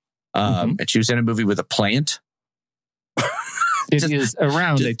Johnson. And she was in a movie with a plant. It is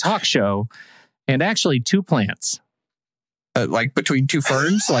around a talk show and actually 2 plants. Like Between Two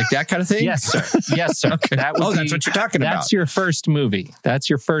Ferns, like that kind of thing? Yes, sir. Yes, sir. Okay. That's what you're talking about. That's your first movie.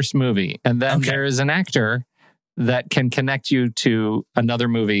 And then there is an actor that can connect you to another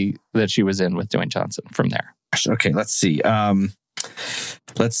movie that she was in with Dwayne Johnson from there. Okay, let's see. So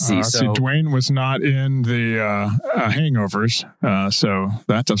Dwayne was not in the Hangovers, so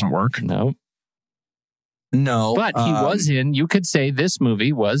that doesn't work. No. But he was in, you could say this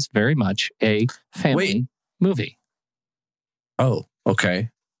movie was very much a family movie. Oh, okay.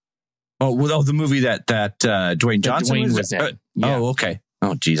 Oh, the movie that Dwayne Johnson was in. Yeah. Oh, okay.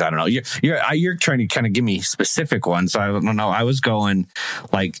 Oh, geez, I don't know. You're trying to kind of give me specific ones. I don't know. I was going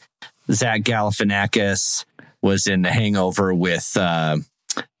like Zach Galifianakis was in The Hangover with Rocket.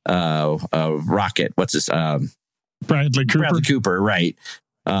 What's his? Bradley Cooper. Bradley Cooper, right?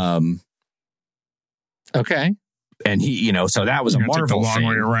 Okay. And he, so that was a Marvel long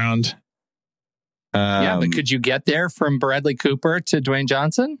way around. Yeah, but could you get there from Bradley Cooper to Dwayne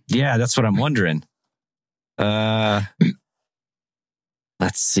Johnson? Yeah, that's what I'm wondering.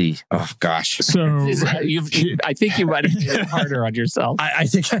 Let's see. Oh gosh. So I think you might have made it harder on yourself. I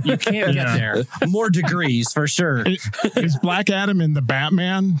think you can't get there. More degrees for sure. Is Black Adam in the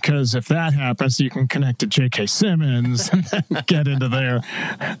Batman? Because if that happens, you can connect to J.K. Simmons and get into there.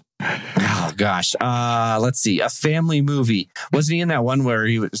 Oh gosh. Let's see. A family movie. Wasn't he in that one where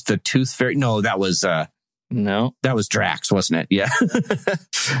he was the Tooth Fairy? No, that was no. That was Drax, wasn't it? Yeah.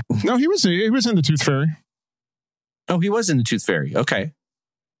 No, he was in the Tooth Fairy. Oh, he was in the Tooth Fairy. Okay.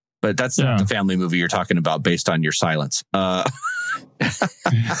 But that's not the family movie you're talking about based on your silence. Now there's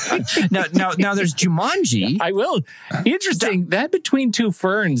Jumanji. I will. Interesting. That Between Two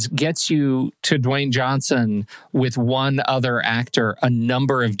Ferns gets you to Dwayne Johnson with one other actor a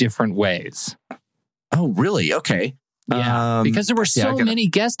number of different ways. Oh, really? Okay. Yeah, because there were many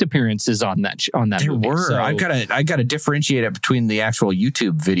guest appearances on that there movie. Were. So, I gotta differentiate it between the actual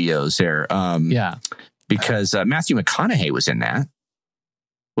YouTube videos there. Yeah. Because Matthew McConaughey was in that.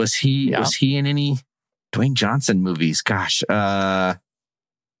 Was he in any Dwayne Johnson movies? Gosh. I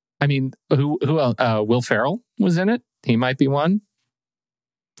mean, who Will Ferrell was in it. He might be one.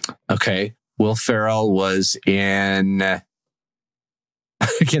 Okay. Will Ferrell was in I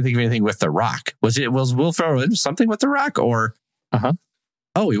can't think of anything with The Rock. Was Will Ferrell in something with The Rock or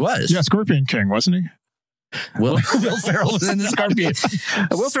Oh, he was. Yeah, Scorpion King, wasn't he? Will Ferrell was in the Scorpion.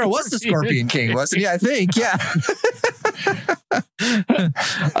 Will Ferrell was the Scorpion King, wasn't he? I think, yeah.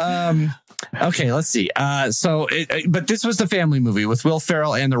 Okay, let's see. But this was the family movie with Will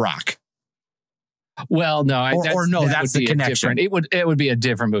Ferrell and The Rock. Well, no, that's the connection. It would be a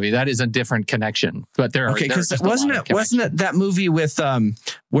different movie. That is a different connection. But there are because wasn't it that movie with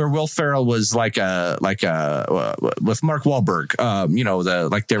where Will Ferrell was like a with Mark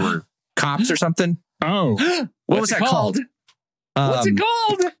Wahlberg? They were cops or something. Oh, what was that called? What's it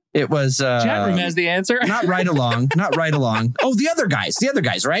called? It was chat room has the answer. Not Right Along. Oh, The Other Guys,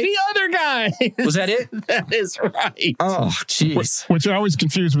 right? The Other Guys. Was that it? That is right. Oh, jeez. Which I always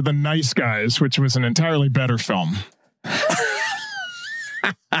confused with The Nice Guys, which was an entirely better film.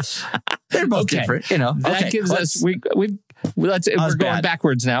 They're both different, That gives us we're going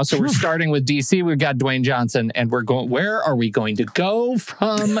backwards now. So we're starting with DC. We've got Dwayne Johnson, and where are we going to go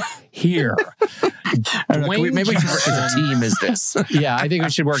from here? Maybe we should work as a team. Is this? Yeah, I think we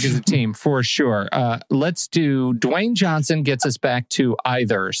should work as a team for sure. Let's do Dwayne Johnson gets us back to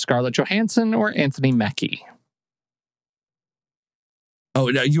either Scarlett Johansson or Anthony Mackie. Oh,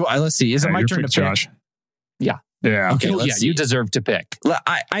 no, let's see. Is it my turn to Josh? Yeah. Yeah. Okay. You deserve to pick.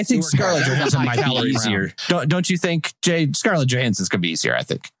 I think Scarlett Johansson might be easier. Don't you think, Jay? Scarlett Johansson's gonna be easier. I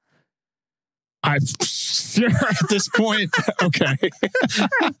think. I'm sure at this point. Okay.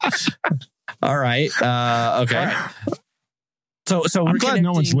 All right. Okay. So I'm glad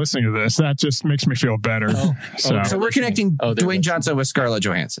no one's listening to this. That just makes me feel better. So we're connecting Dwayne Johnson with Scarlett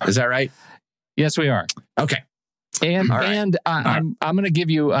Johansson. Is that right? Yes, we are. Okay. I'm going to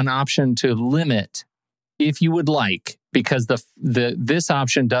give you an option to limit, if you would like, because this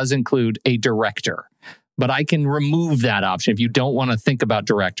option does include a director, but I can remove that option if you don't want to think about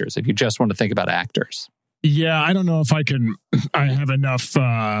directors, if you just want to think about actors. Yeah, I don't know if I have enough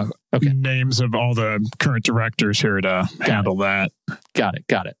names of all the current directors here to handle that. Got it.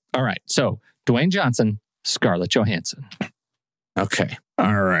 All right. So Dwayne Johnson, Scarlett Johansson. Okay.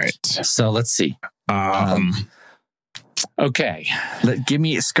 All right. So let's see. Okay. Give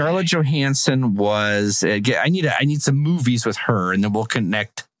me Scarlett Johansson was. I need some movies with her, and then we'll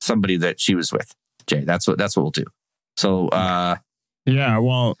connect somebody that she was with. Jay, that's what we'll do. So Yeah,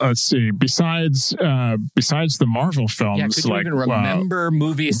 well, let's see. Besides the Marvel films, could you even remember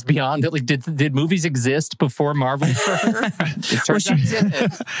movies beyond it? Like, did movies exist before Marvel for her? It turns out she did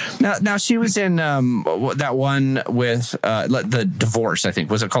it. Now she was in that one with the Divorce. I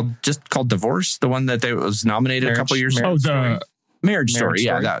think was it called Divorce? The one that they was nominated a couple years ago. Marriage Story.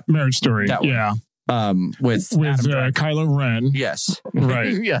 Yeah, that Marriage Story. That yeah, with Kylo Ren. Yes,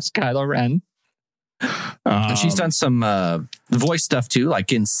 right. Yes, Kylo Ren. And she's done some voice stuff too,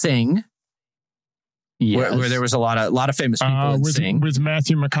 like in Sing, where there was a lot of famous people in Sing with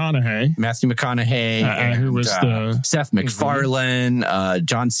Matthew McConaughey, who was the Seth MacFarlane,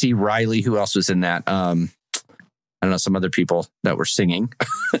 John C. Reilly. Who else was in that? I don't know, some other people that were singing.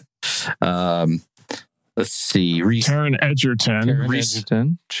 Let's see, Taron Egerton.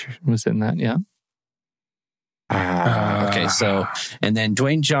 Egerton was in that. Yeah. Okay, so and then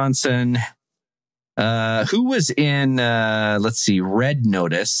Dwayne Johnson. Who was in, let's see, Red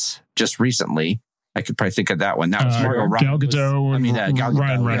Notice just recently. I could probably think of that one. That was Margot Robbie. Gal Gadot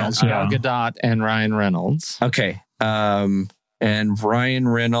Ryan Reynolds. Gal Gadot and Ryan Reynolds. Okay. And Ryan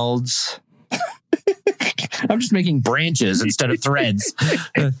Reynolds. I'm just making branches instead of threads.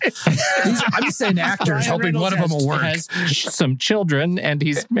 I'm just saying actors, Ryan hoping Reynolds one of them will work. Has some children and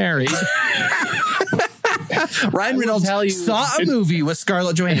he's married. Ryan Reynolds saw a movie with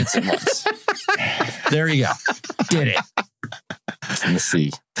Scarlett Johansson once. There you go. Did it. Let's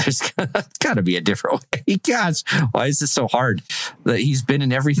see. There's got to be a different way. Gosh, why is this so hard? That he's been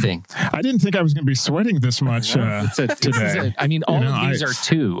in everything. I didn't think I was going to be sweating this much today. I mean, all of these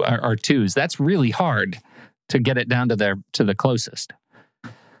are twos. That's really hard to get it down to the closest.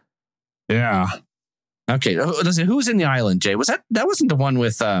 Yeah. Okay. Who was in the island, Jay? That wasn't the one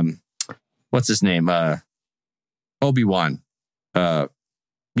with what's his name? Obi-Wan.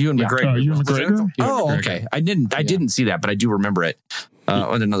 Ewan McGregor. Ewan McGregor? Oh, okay. I didn't see that, but I do remember it.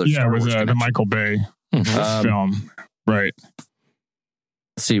 On another Star Wars with the Michael Bay film. Right.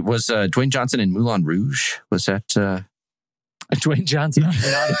 Let's see. Was Dwayne Johnson in Moulin Rouge? Was that Dwayne Johnson?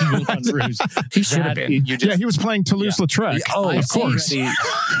 Not in Moulin Rouge. He should have been. He was playing Toulouse-Lautrec. Of course.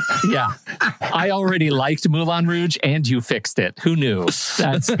 Yeah. I already liked Moulin Rouge, and you fixed it. Who knew?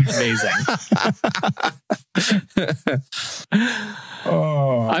 That's amazing.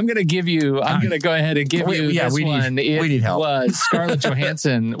 I'm going to go ahead and give you this one. We need help. Scarlett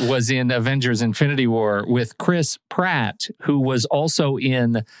Johansson was in Avengers Infinity War with Chris Pratt, who was also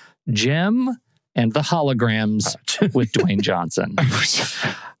in Gem and the Holograms with Dwayne Johnson.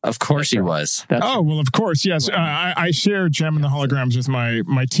 Of course he was. Well, of course, yes. I share Gem and the Holograms with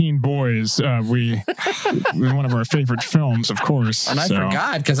my teen boys. One of our favorite films, of course. And I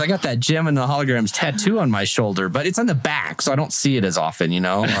forgot because I got that Gem and the Holograms tattoo on my shoulder, but it's on the back, so I don't see it as often,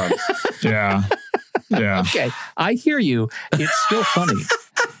 Yeah. Okay, I hear you. It's still funny.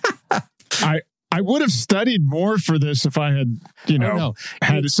 I would have studied more for this if I had,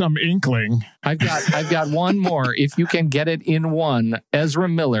 had some inkling. I've got one more. If you can get it in one, Ezra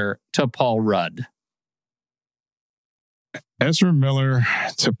Miller to Paul Rudd. Ezra Miller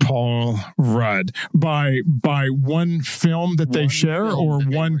to Paul Rudd by one film that they share, or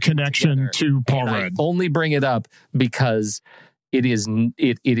one connection to Paul Rudd. I only bring it up because it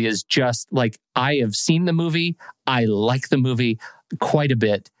is just like, I have seen the movie. I like the movie quite a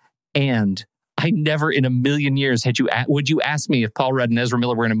bit, and I never in a million years would you ask me if Paul Rudd and Ezra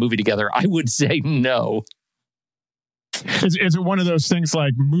Miller were in a movie together? I would say no. Is it one of those things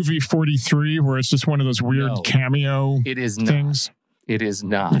like Movie 43 where it's just one of those weird cameo things? It is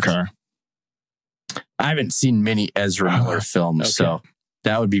not. Okay. I haven't seen many Ezra Miller films, so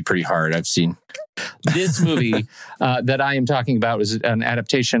that would be pretty hard. I've seen this movie that I am talking about is an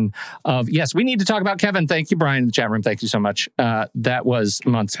adaptation of, yes, we need to talk about Kevin. Thank you, Brian, in the chat room. Thank you so much. That was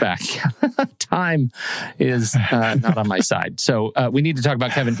months back. Time is not on my side. So we need to talk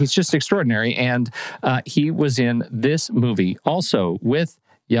about Kevin. He's just extraordinary. And he was in this movie also with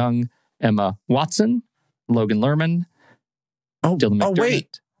young Emma Watson, Logan Lerman, Dylan McDermott,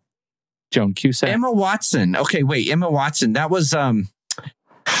 wait. Joan Cusack. Emma Watson. Okay, wait. Emma Watson. That was...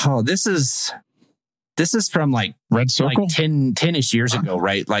 This is from like Red Circle, like 10-ish years ago,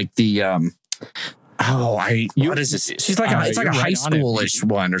 right? Like the what is this? She's like it's like a high schoolish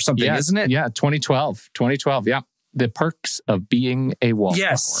one or something, isn't it? Yeah, 2012. Yeah, The Perks of Being a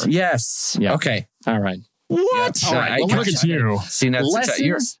Wallflower. Yes. Yeah. Okay. All right. What? Yeah. All right. Well, look at you. See,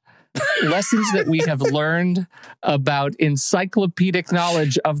 lessons that we have learned about encyclopedic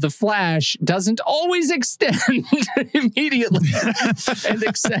knowledge of the Flash doesn't always extend immediately and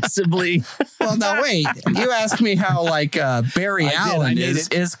excessively. Well, now wait. You asked me how Barry Allen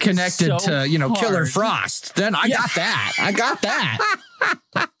is connected to Killer Frost. Then I got that. I got that.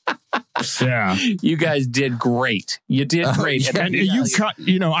 Yeah, you guys did great. You did great, and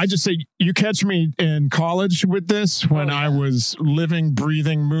I just say you catch me in college with this when I was living,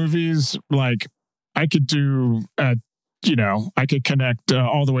 breathing movies. Like I could do, I could connect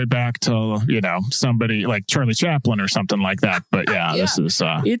all the way back to somebody like Charlie Chaplin or something like that. But this is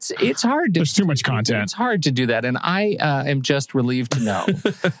it's hard. There's too much content. It's hard to do that, and I am just relieved to know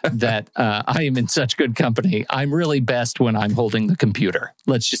that I am in such good company. I'm really best when I'm holding the computer.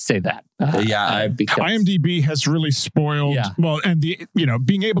 Let's just say that. Because IMDb has really spoiled. Yeah. Well, and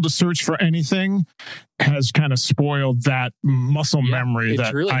being able to search for anything has kind of spoiled that muscle memory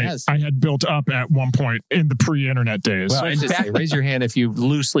that really I had built up at one point in the pre-internet days. Well, I just say, raise your hand if you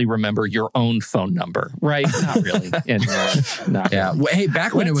loosely remember your own phone number, right? Not really. Not really. Well, hey,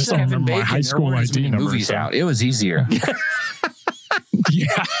 back when it was Kevin Bacon, high school there weren't as ID many number, movies out. It was easier.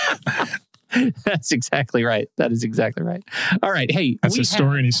 Yeah. That's exactly right. That is exactly right. All right. Hey, that's his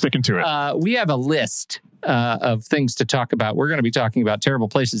story and he's sticking to it. We have a list of things to talk about. We're going to be talking about terrible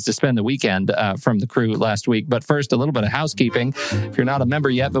places to spend the weekend from the crew last week. But first, a little bit of housekeeping. If you're not a member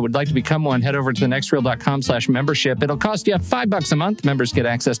yet, but would like to become one, head over to thenextreel.com/membership. It'll cost you $5 a month. Members get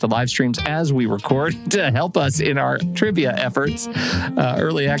access to live streams as we record to help us in our trivia efforts.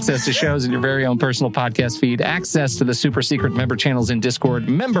 Early access to shows in your very own personal podcast feed, access to the super secret member channels in Discord,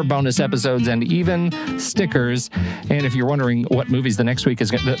 member bonus episodes, and even stickers. And if you're wondering what movies the next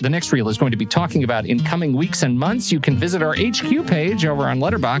reel is going to be talking about in coming weeks and months, you can visit our HQ page over on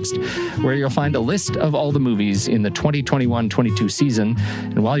Letterboxd, where you'll find a list of all the movies in the 2021-22 season.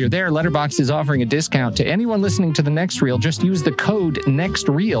 And while you're there, Letterboxd is offering a discount to anyone listening to the next reel. Just use the code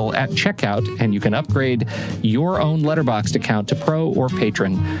NEXTREEL at checkout, and you can upgrade your own Letterboxd account to Pro or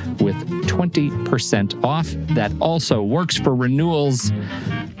Patron with 20% off. That also works for renewals.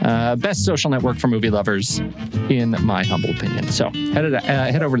 Best social network for movie lovers, in my humble opinion. So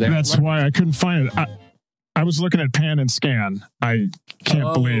head over there. That's why I couldn't find it. I was looking at Pan and Scan. I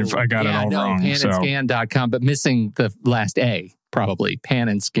can't believe I got it all wrong. Panandscan.com, but missing the last A, probably. Pan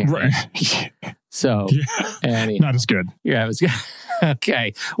and Scan. Right. So, not as good. Yeah, it was good.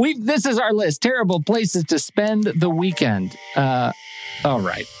 Okay. This is our list. Terrible places to spend the weekend. All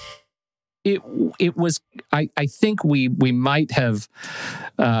right. It was. I think we might have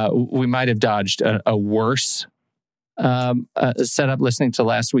dodged a worse setup listening to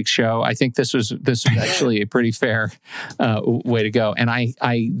last week's show. I think this was actually a pretty fair way to go. And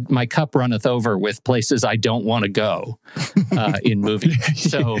my cup runneth over with places I don't want to go in movies.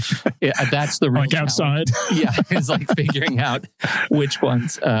 So that's the real like outside. Yeah, it's like figuring out which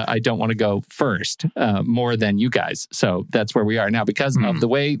ones I don't want to go first, more than you guys. So that's where we are now because of the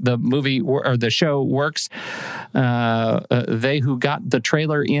way the movie or the show works. They who got the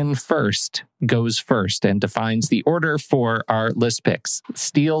trailer in first goes first and defines the order for our list picks.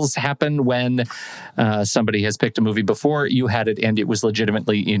 Steals happen when somebody has picked a movie before you had it and it was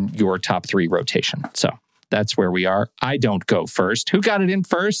legitimately in your top 3 rotation. So that's where we are. I don't go first. Who got it in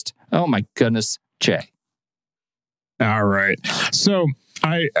first? Oh my goodness, Jay. All right. So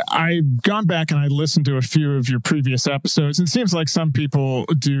I've gone back and I listened to a few of your previous episodes. And it seems like some people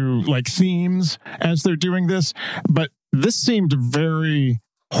do like themes as they're doing this, but this seemed very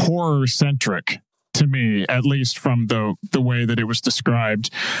horror-centric to me, at least from the way that it was described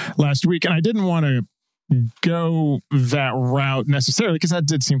last week. And I didn't want to go that route necessarily because that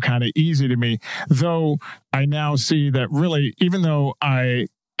did seem kind of easy to me, though I now see that really, even though I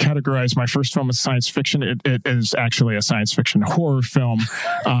categorize my first film as science fiction, it is actually a science fiction horror film.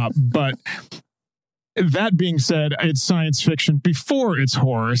 But that being said, it's science fiction before it's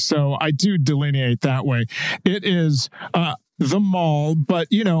horror, so I do delineate that way. It is the mall, but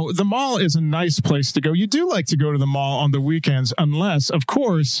the mall is a nice place to go. You do like to go to the mall on the weekends, unless, of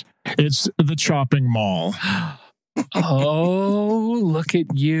course, it's the chopping mall. Oh, look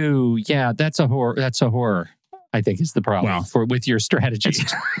at you. Yeah, that's a horror, I think is the problem with your strategy.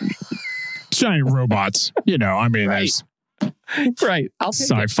 Giant robots, right. Right. I'll take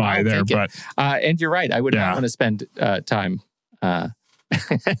sci-fi there, but and you're right. I would not want to spend time in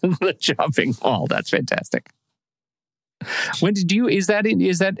the chopping mall. That's fantastic. When did you? Is that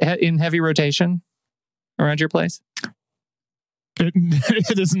in heavy rotation around your place?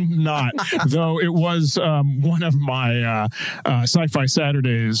 It is not, though. It was one of my Sci-Fi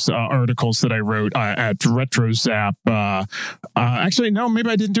Saturdays articles that I wrote at Retro Zap. Actually, no, maybe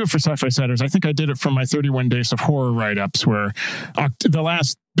I didn't do it for Sci-Fi Saturdays. I think I did it for my 31 Days of Horror write-ups, where the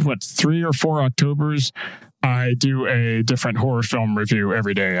last 3 or 4 Octobers, I do a different horror film review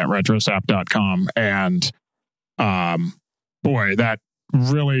every day at retrozap.com, and boy, that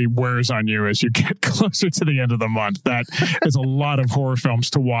really wears on you as you get closer to the end of the month. That is a lot of horror films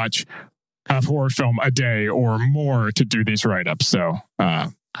to watch, a horror film a day or more to do these write-ups. So,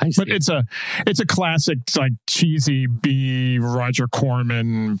 but it's a classic, like cheesy B Roger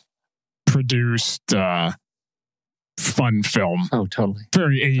Corman produced fun film. Oh, totally.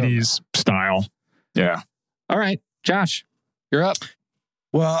 Very 80s style. Yeah. All right, Josh, you're up.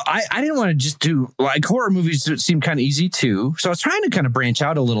 Well, I didn't want to just do, like, horror movies seem kind of easy too. So I was trying to kind of branch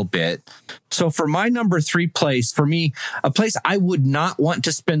out a little bit. So for my number 3 place, for me, a place I would not want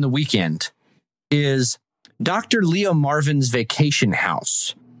to spend the weekend is Dr. Leo Marvin's Vacation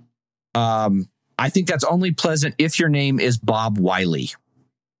House. I think that's only pleasant if your name is Bob Wiley.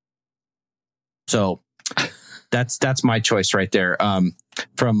 So that's my choice right there.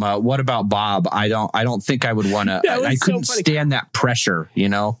 From What About Bob? I don't think I would want to. I couldn't stand that pressure. You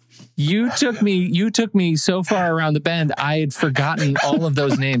know. You took me so far around the bend. I had forgotten all of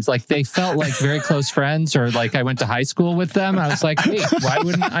those names. Like, they felt like very close friends, or like I went to high school with them. I was like, hey, why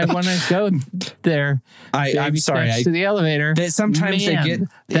wouldn't I want to go there? I'm sorry. To the elevator. Sometimes they get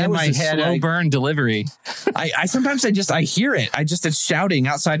that in was my a head. Slow burn delivery. I sometimes I hear it. It's shouting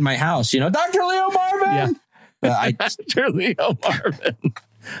outside my house. You know, Dr. Leo Marvin. Yeah. Dr. Leo Marvin.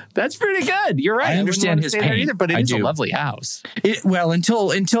 That's pretty good. You're right. I understand his pain either, but it is a lovely house. Until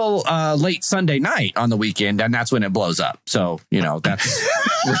late Sunday night on the weekend, and that's when it blows up. So, you know, that's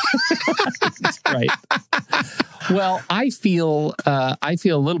right. Well, I feel a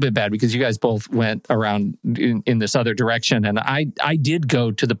little bit bad because you guys both went around in this other direction, and I did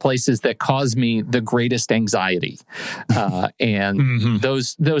go to the places that cause me the greatest anxiety, and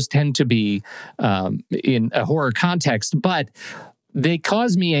those tend to be in a horror context, but they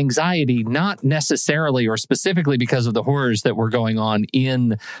cause me anxiety, not necessarily or specifically because of the horrors that were going on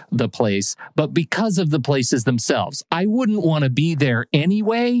in the place, but because of the places themselves. I wouldn't want to be there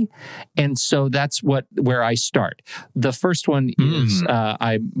anyway, and so that's where I start. The first one is,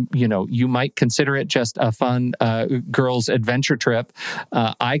 you might consider it just a fun girls' adventure trip.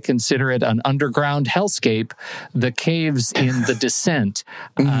 I consider it an underground hellscape. The caves in The Descent,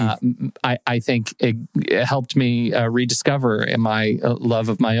 I think it helped me rediscover my love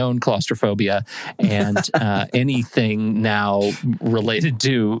of my own claustrophobia, and anything now related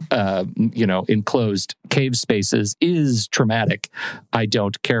to enclosed cave spaces is traumatic. I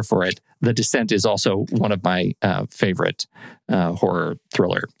don't care for it. The Descent is also one of my favorite horror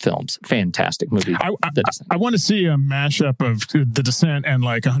thriller films. Fantastic movie. I want to see a mashup of The Descent and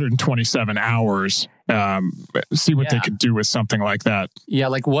like 127 Hours. See what they could do with something like that. Yeah,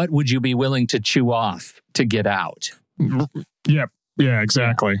 like what would you be willing to chew off to get out? Yep. Yeah,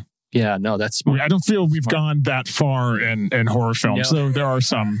 exactly. Yeah, no, that's smart. I don't feel we've gone that far in horror films, though there are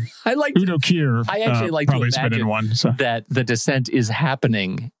some. I like Udo Kier. I actually like probably to imagine one, that The Descent is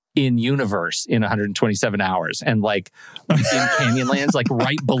happening in universe in 127 hours, and like in Canyonlands, like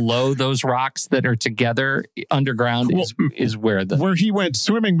right below those rocks that are together underground is where he went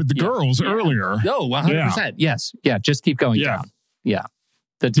swimming with the girls earlier. No, 100%. Yes, yeah. Just keep going down. Yeah.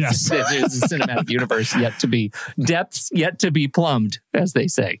 There's a cinematic universe depths yet to be plumbed, as they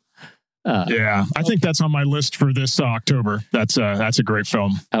say. I think that's on my list for this October. That's a great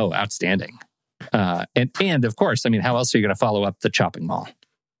film. Oh, outstanding. And of course, I mean, how else are you going to follow up The Chopping Mall?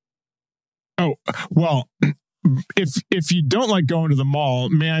 Oh, well, if you don't like going to the mall,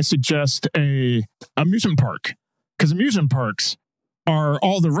 may I suggest a amusement park? Because amusement parks are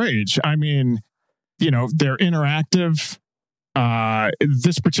all the rage. I mean, they're interactive.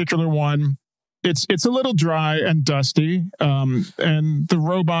 This particular one, it's a little dry and dusty, and the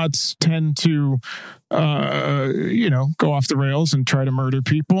robots tend to, go off the rails and try to murder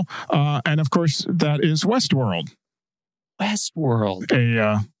people. And of course, that is Westworld. Westworld,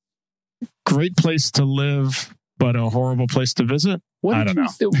 a great place to live, but a horrible place to visit. I don't know.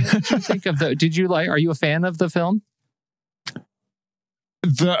 What did you think of are you a fan of the film?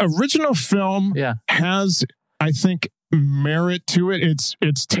 The original film has, I think, merit to it.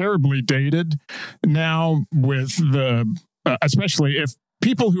 It's terribly dated now with especially if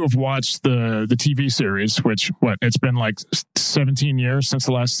people who have watched the TV series, which it's been like 17 years since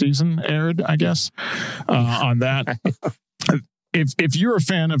the last season aired, I guess, on that. If you're a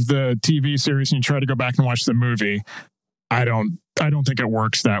fan of the TV series and you try to go back and watch the movie, I don't I don't think it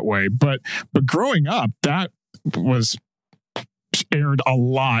works that way. But growing up, that was aired a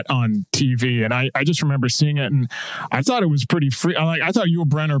lot on TV, and I just remember seeing it, and I thought it was pretty free. I thought Yul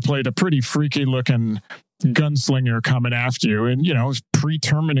Brynner played a pretty freaky looking gunslinger coming after you, and it was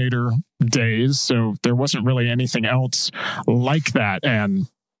pre-Terminator days, so there wasn't really anything else like that. And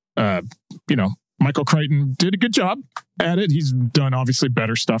Michael Crichton did a good job at it. He's done obviously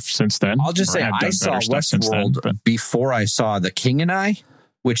better stuff since then. I'll just say I saw Westworld before I saw The King and I,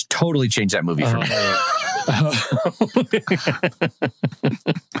 which totally changed that movie for me.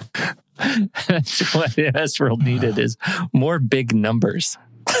 That's what Westworld needed, is more big numbers.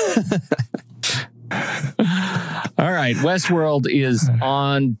 All right, Westworld is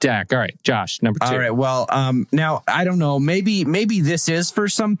on deck. All right, Josh, number 2. All right, well, now I don't know. Maybe this is for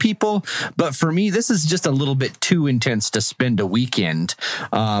some people, but for me, this is just a little bit too intense to spend a weekend.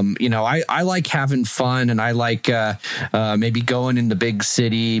 I like having fun, and I like maybe going in the big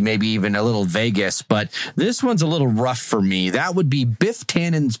city, maybe even a little Vegas. But this one's a little rough for me. That would be Biff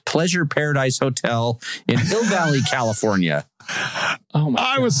Tannen's Pleasure Paradise Hotel in Hill Valley, California. Oh my!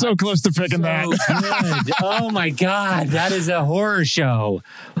 I was so close to picking that. Good. Oh my God, that is a horror show.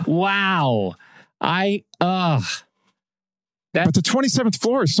 Wow. But the 27th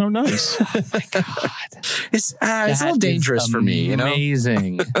floor is so nice. Oh my God. It's a little dangerous for me,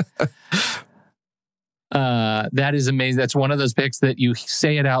 Amazing. That is amazing. That's one of those picks that you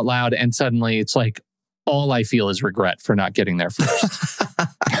say it out loud and suddenly it's like, all I feel is regret for not getting there first.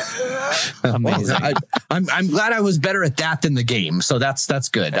 Amazing. Well, I'm glad I was better at that than the game, so that's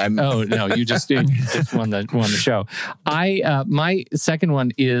good. Oh no, you just won the show. My second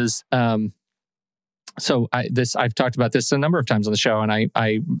one is I've talked about this a number of times on the show, and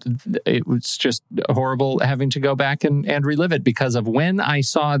it was just horrible having to go back and relive it because of when I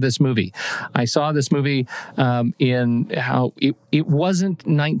saw this movie. I saw this movie in how it wasn't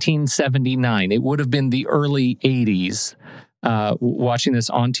 1979. It would have been the early 80s. Watching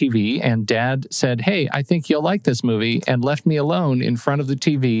this on TV, and Dad said, "Hey, I think you'll like this movie," and left me alone in front of the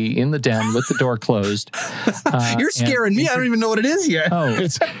TV in the den with the door closed. You're scaring me. I don't even know what it is yet. Oh,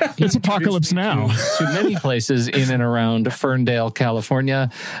 it's Apocalypse Now. To many places in and around Ferndale, California,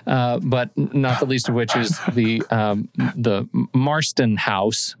 but not the least of which is the Marston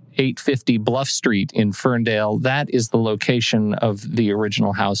House. 850 Bluff Street in Ferndale. That is the location of the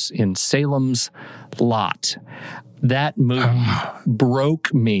original house in Salem's Lot. That movie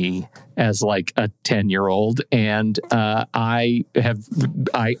broke me as like a 10-year-old, and I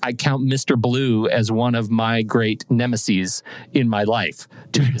count Mr. Blue as one of my great nemeses in my life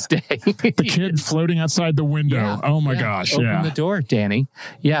to this day. The kid floating outside the window. Yeah, oh my gosh! Open the door, Danny.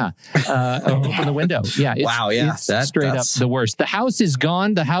 Yeah, open the window. Yeah. It's that's straight up the worst. The house is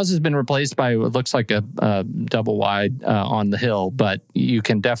gone. The house has been replaced by what looks like a double wide on the hill, but you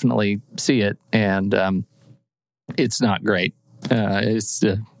can definitely see it, and it's not great. It's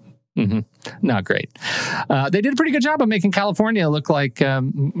not great. They did a pretty good job of making California look like,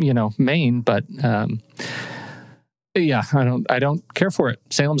 Maine, but I don't care for it.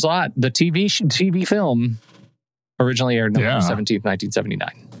 Salem's Lot, the TV film, originally aired November 17th,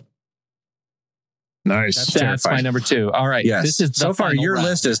 1979. Nice. That's my number 2. All right. Yes. This is so far your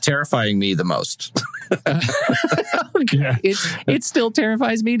list is terrifying me the most. Okay. It still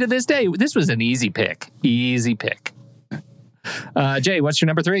terrifies me to this day. This was an easy pick. Easy pick. Jay, what's your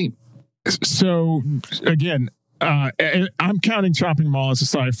number 3? So again, I'm counting Chopping Mall as a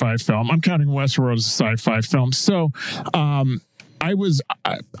sci-fi film. I'm counting Westworld as a sci-fi film. So I was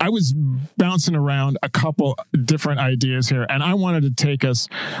bouncing around a couple different ideas here, and I wanted to take us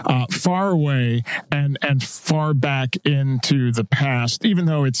far away and far back into the past, even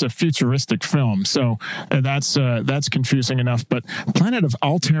though it's a futuristic film. So that's confusing enough. But Planet of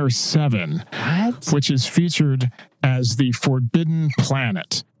Altair 7, which is featured as the Forbidden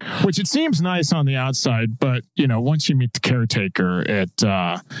Planet, which it seems nice on the outside, but once you meet the caretaker, it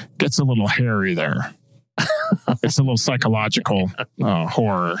gets a little hairy there. It's a little psychological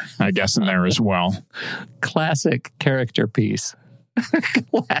horror, I guess, in there as well. Classic character piece.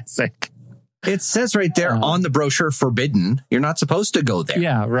 Classic. It says right there on the brochure, forbidden. You're not supposed to go there.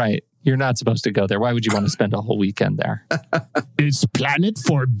 Yeah, right. You're not supposed to go there. Why would you want to spend a whole weekend there? Is Planet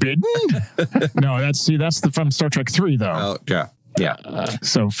Forbidden? No, that's from Star Trek 3, though. Oh, yeah.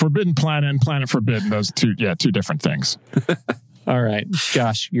 So Forbidden Planet and Planet Forbidden, those two different things. All right,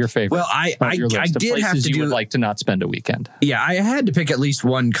 Josh, your favorite. Well, I did have to you would like to not spend a weekend. Yeah, I had to pick at least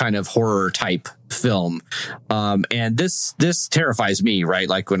one kind of horror type film. And this terrifies me, right?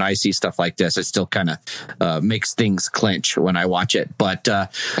 Like when I see stuff like this, it still kind of makes things clench when I watch it. But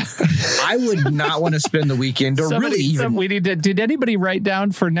I would not want to spend the weekend or did anybody write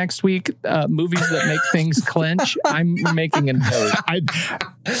down for next week movies that make things clench? I'm making a note.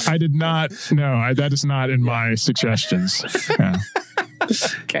 I did not. No, that is not in my suggestions. Yeah.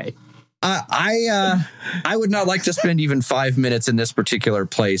 Okay. I would not like to spend even 5 minutes in this particular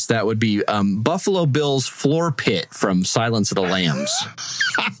place. That would be Buffalo Bill's floor pit from Silence of the Lambs.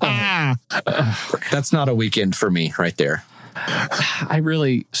 That's not a weekend for me right there. I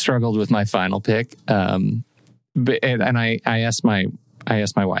really struggled with my final pick. And I asked my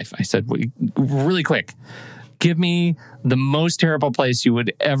wife, I said, really quick, give me the most terrible place you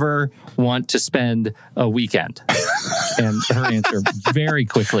would ever want to spend a weekend. And her answer very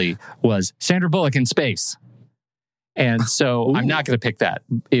quickly was Sandra Bullock in space. And so I'm not going to pick that.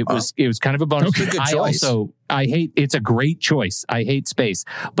 It was kind of a bonus. Okay, good choice. It's a great choice. I hate space,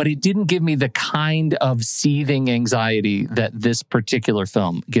 but it didn't give me the kind of seething anxiety that this particular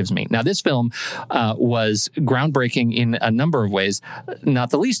film gives me. Now, this film was groundbreaking in a number of ways, not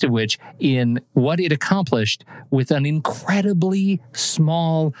the least of which in what it accomplished with an incredibly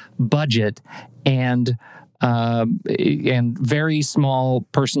small budget and very small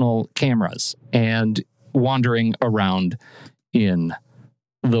personal cameras and wandering around in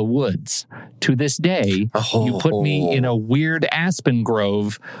the woods. To this day, you put me in a weird aspen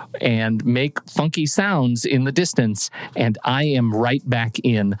grove and make funky sounds in the distance, and I am right back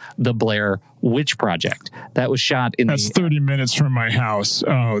in the Blair Witch Project. That was shot in That's 30 minutes from my house.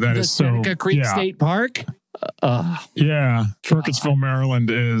 Oh, that is so... Seneca Creek State Park? Yeah. Burkittsville, Maryland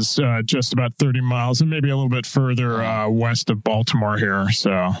is just about 30 miles and maybe a little bit further west of Baltimore here.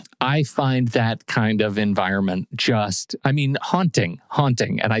 So I find that kind of environment haunting.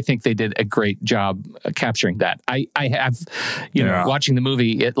 And I think they did a great job capturing that. I have, watching the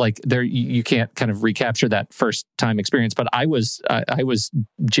movie, you can't kind of recapture that first time experience, but I was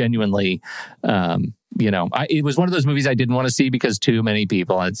genuinely, it was one of those movies I didn't want to see because too many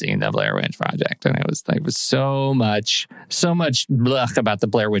people had seen the Blair Witch Project, and it was so much blech about the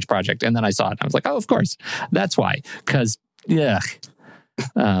Blair Witch Project. And then I saw it, and I was like, oh, of course, that's why. Because it's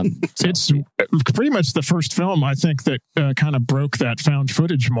pretty much the first film I think that kind of broke that found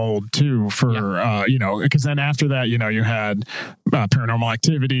footage mold too. Because then after that, you had Paranormal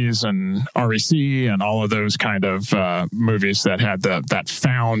Activities and REC and all of those kind of movies that had that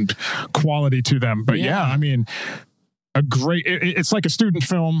found quality to them. But it's like a student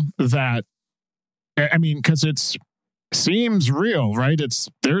film that, because it seems real, right?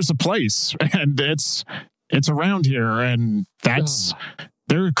 There's a place and it's around here, and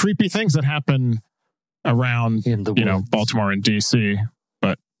there are creepy things that happen around in the Baltimore and DC,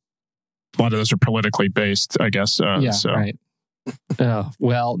 but a lot of those are politically based, I guess. Right.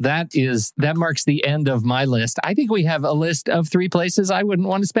 Well, that marks the end of my list. I think we have a list of 3 places I wouldn't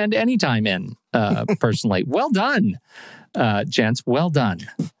want to spend any time in, personally. Well done, gents. Well done,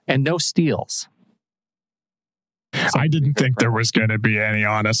 and no steals. I didn't think there was going to be any,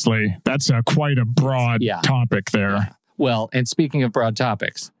 honestly. That's quite a broad topic there. Yeah. Well, and speaking of broad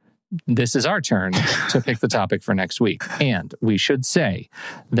topics, this is our turn to pick the topic for next week. And we should say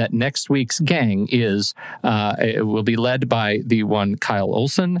that next week's gang it will be led by the one Kyle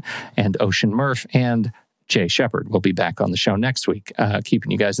Olson and Ocean Murph, and Jay Shepard will be back on the show next week,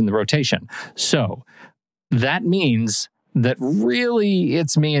 keeping you guys in the rotation. So that means that really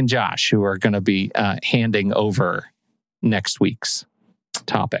it's me and Josh who are going to be handing over next week's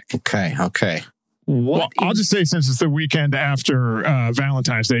topic. Okay. I'll just say, since it's the weekend after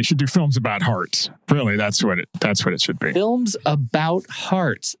Valentine's Day, you should do films about hearts. Really, that's what it should be. Films about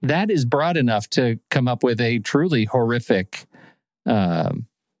hearts. That is broad enough to come up with a truly horrific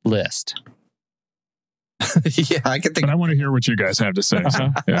list. Yeah, I can think. But I want to hear what you guys have to say.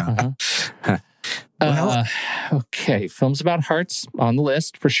 So, yeah. Okay, films about hearts on the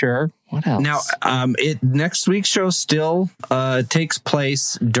list for sure. What else? Now, next week's show still takes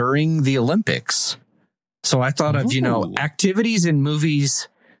place during the Olympics. So I thought of, activities in movies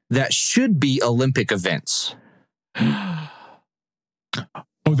that should be Olympic events.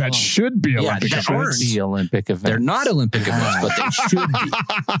 Oh, that should be Olympic events. Be Olympic events. They're not Olympic events, but they should be.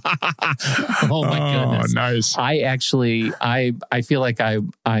 Oh my goodness! Nice. I actually, I feel like I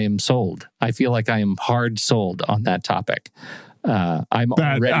am sold. I feel like I am hard sold on that topic. I've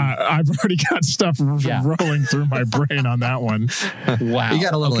already got stuff rolling through my brain on that one. Wow, you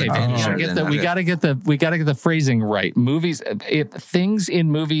got a little. Okay, we got to get the phrasing right. Movies, things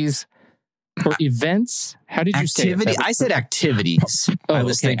in movies Or events? How did you say it? I said activities. I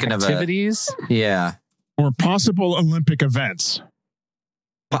was thinking activities? Yeah. Or possible Olympic events.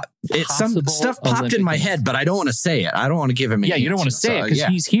 Some stuff popped Olympic in my head, but I don't want to say it. I don't want to give him. Yeah, you don't want to say it because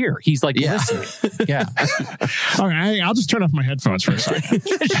he's here. He's like listening. Yeah. Okay, I'll just turn off my headphones for a second.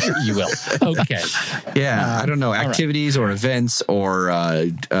 Sure, you will. Okay. Yeah, I don't know, activities or events or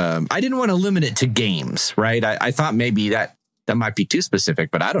I didn't want to limit it to games, right? I thought maybe that might be too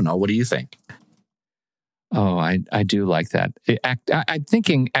specific, but I don't know. What do you think? Oh, I do like that. I'm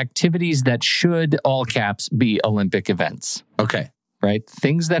thinking activities that should, all caps, be Olympic events. Okay. Right?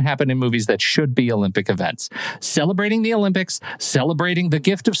 Things that happen in movies that should be Olympic events. Celebrating the Olympics, celebrating the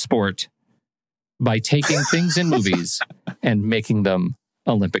gift of sport by taking things in movies and making them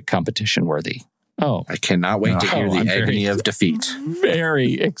Olympic competition worthy. Oh, I cannot wait to hear the agony of defeat.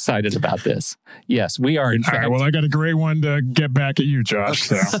 Very excited about this. Yes, we are. In fact, all right, well, I got a great one to get back at you, Josh.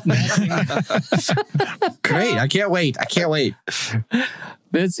 So. Great. I can't wait.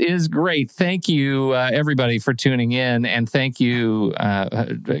 This is great. Thank you, everybody, for tuning in. And thank you,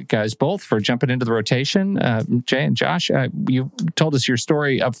 guys, both for jumping into the rotation. Jay and Josh, you told us your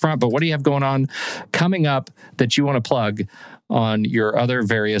story up front, but what do you have going on coming up that you want to plug on your other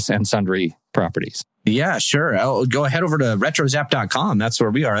various and sundry properties? Yeah, sure. Go ahead over to retrozap.com. That's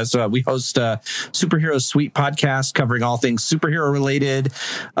where we are. We host Superhero Suite podcast covering all things superhero related.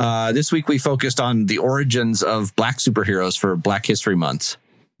 This week we focused on the origins of Black superheroes for Black History Month.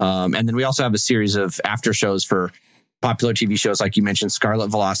 And then we also have a series of after shows for popular TV shows, like you mentioned, Scarlet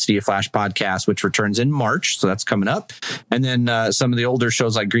Velocity, a Flash podcast, which returns in March. So that's coming up. And then some of the older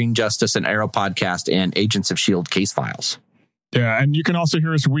shows like Green Justice and Arrow podcast and Agents of S.H.I.E.L.D. case files. Yeah, and you can also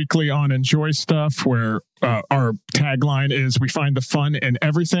hear us weekly on Enjoy Stuff, where our tagline is "We find the fun in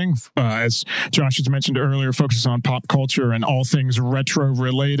everything." As Josh has mentioned earlier, focuses on pop culture and all things retro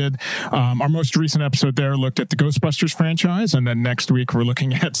related. Our most recent episode there looked at the Ghostbusters franchise, and then next week we're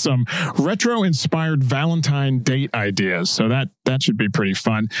looking at some retro-inspired Valentine date ideas. So that should be pretty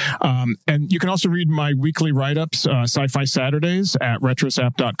fun. And you can also read my weekly write-ups, Sci-Fi Saturdays, at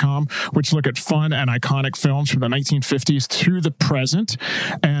retrosap.com, which look at fun and iconic films from the 1950s to the present.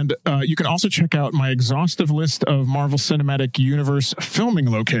 And you can also check out my exhaustive list of Marvel Cinematic Universe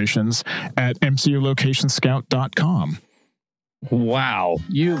filming locations at mculocationscout.com. Wow,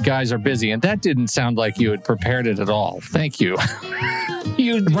 you guys are busy, and that didn't sound like you had prepared it at all. Thank you.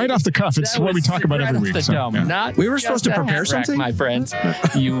 Right off the cuff, it's what we talk about every week. We were supposed to prepare something, my friends.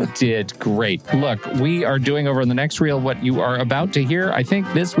 You did great. Look, we are doing over in the next reel what you are about to hear. I think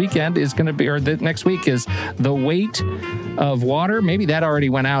this weekend is going to be, or the next week is The Weight of Water. Maybe that already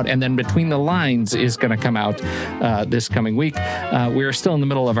went out, and then Between the Lines is going to come out this coming week. We're still in the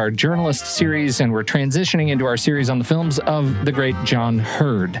middle of our journalist series, and we're transitioning into our series on the films of the great John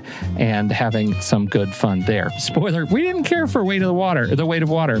Hurd and having some good fun there. Spoiler: we didn't care for The Weight of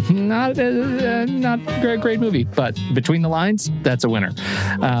Water. Not a great movie, but Between the Lines, that's a winner.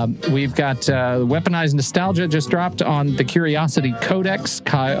 We've got Weaponized Nostalgia just dropped on the Curiosity Codex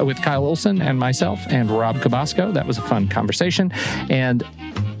with Kyle Olson and myself and Rob Cabasco. That was a fun conversation. And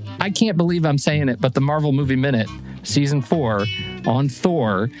I can't believe I'm saying it, but the Marvel Movie Minute, Season 4 on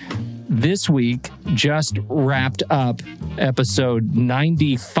Thor, this week just wrapped up episode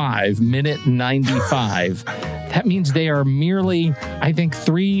 95, minute 95. That means they are merely, I think,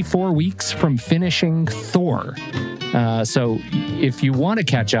 3-4 weeks from finishing Thor. So if you want to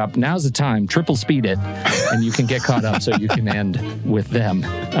catch up, now's the time. Triple speed it, and you can get caught up so you can end with them.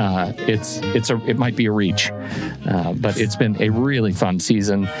 It might be a reach, but it's been a really fun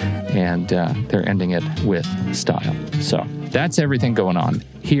season, and they're ending it with style. So that's everything going on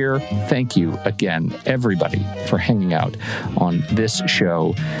here. Thank you again, everybody, for hanging out on this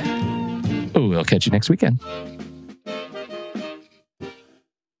show. Oh, we'll catch you next weekend.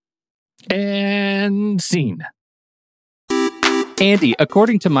 And scene. Andy,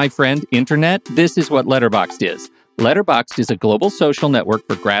 according to my friend Internet, this is what Letterboxd is. Letterboxd is a global social network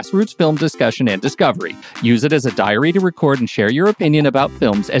for grassroots film discussion and discovery. Use it as a diary to record and share your opinion about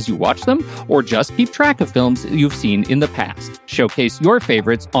films as you watch them, or just keep track of films you've seen in the past. Showcase your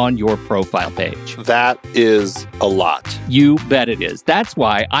favorites on your profile page. That is a lot. You bet it is. That's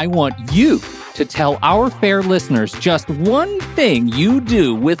why I want you to tell our fair listeners just one thing you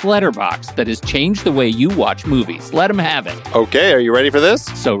do with Letterboxd that has changed the way you watch movies. Let them have it. Okay, are you ready for this?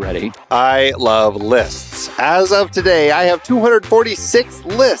 So ready. I love lists. As of today, I have 246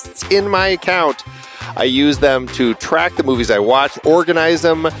 lists in my account. I use them to track the movies I watch, organize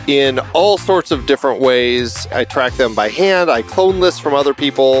them in all sorts of different ways. I track them by hand. I clone lists from other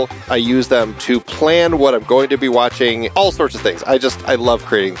people. I use them to plan what I'm going to be watching, all sorts of things. I love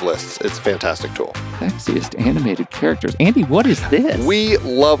creating lists. It's a fantastic tool. Sexiest animated characters. Andy, what is this? We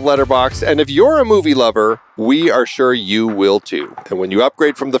love Letterboxd, and if you're a movie lover, we are sure you will too. And when you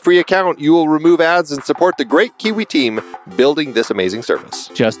upgrade from the free account, you will remove ads and support the great Kiwi team building this amazing service.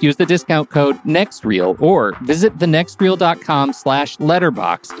 Just use the discount code NEXTREEL or visit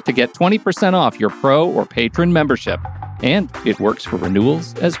thenextreel.com/letterbox to get 20% off your pro or patron membership. And it works for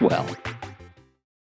renewals as well.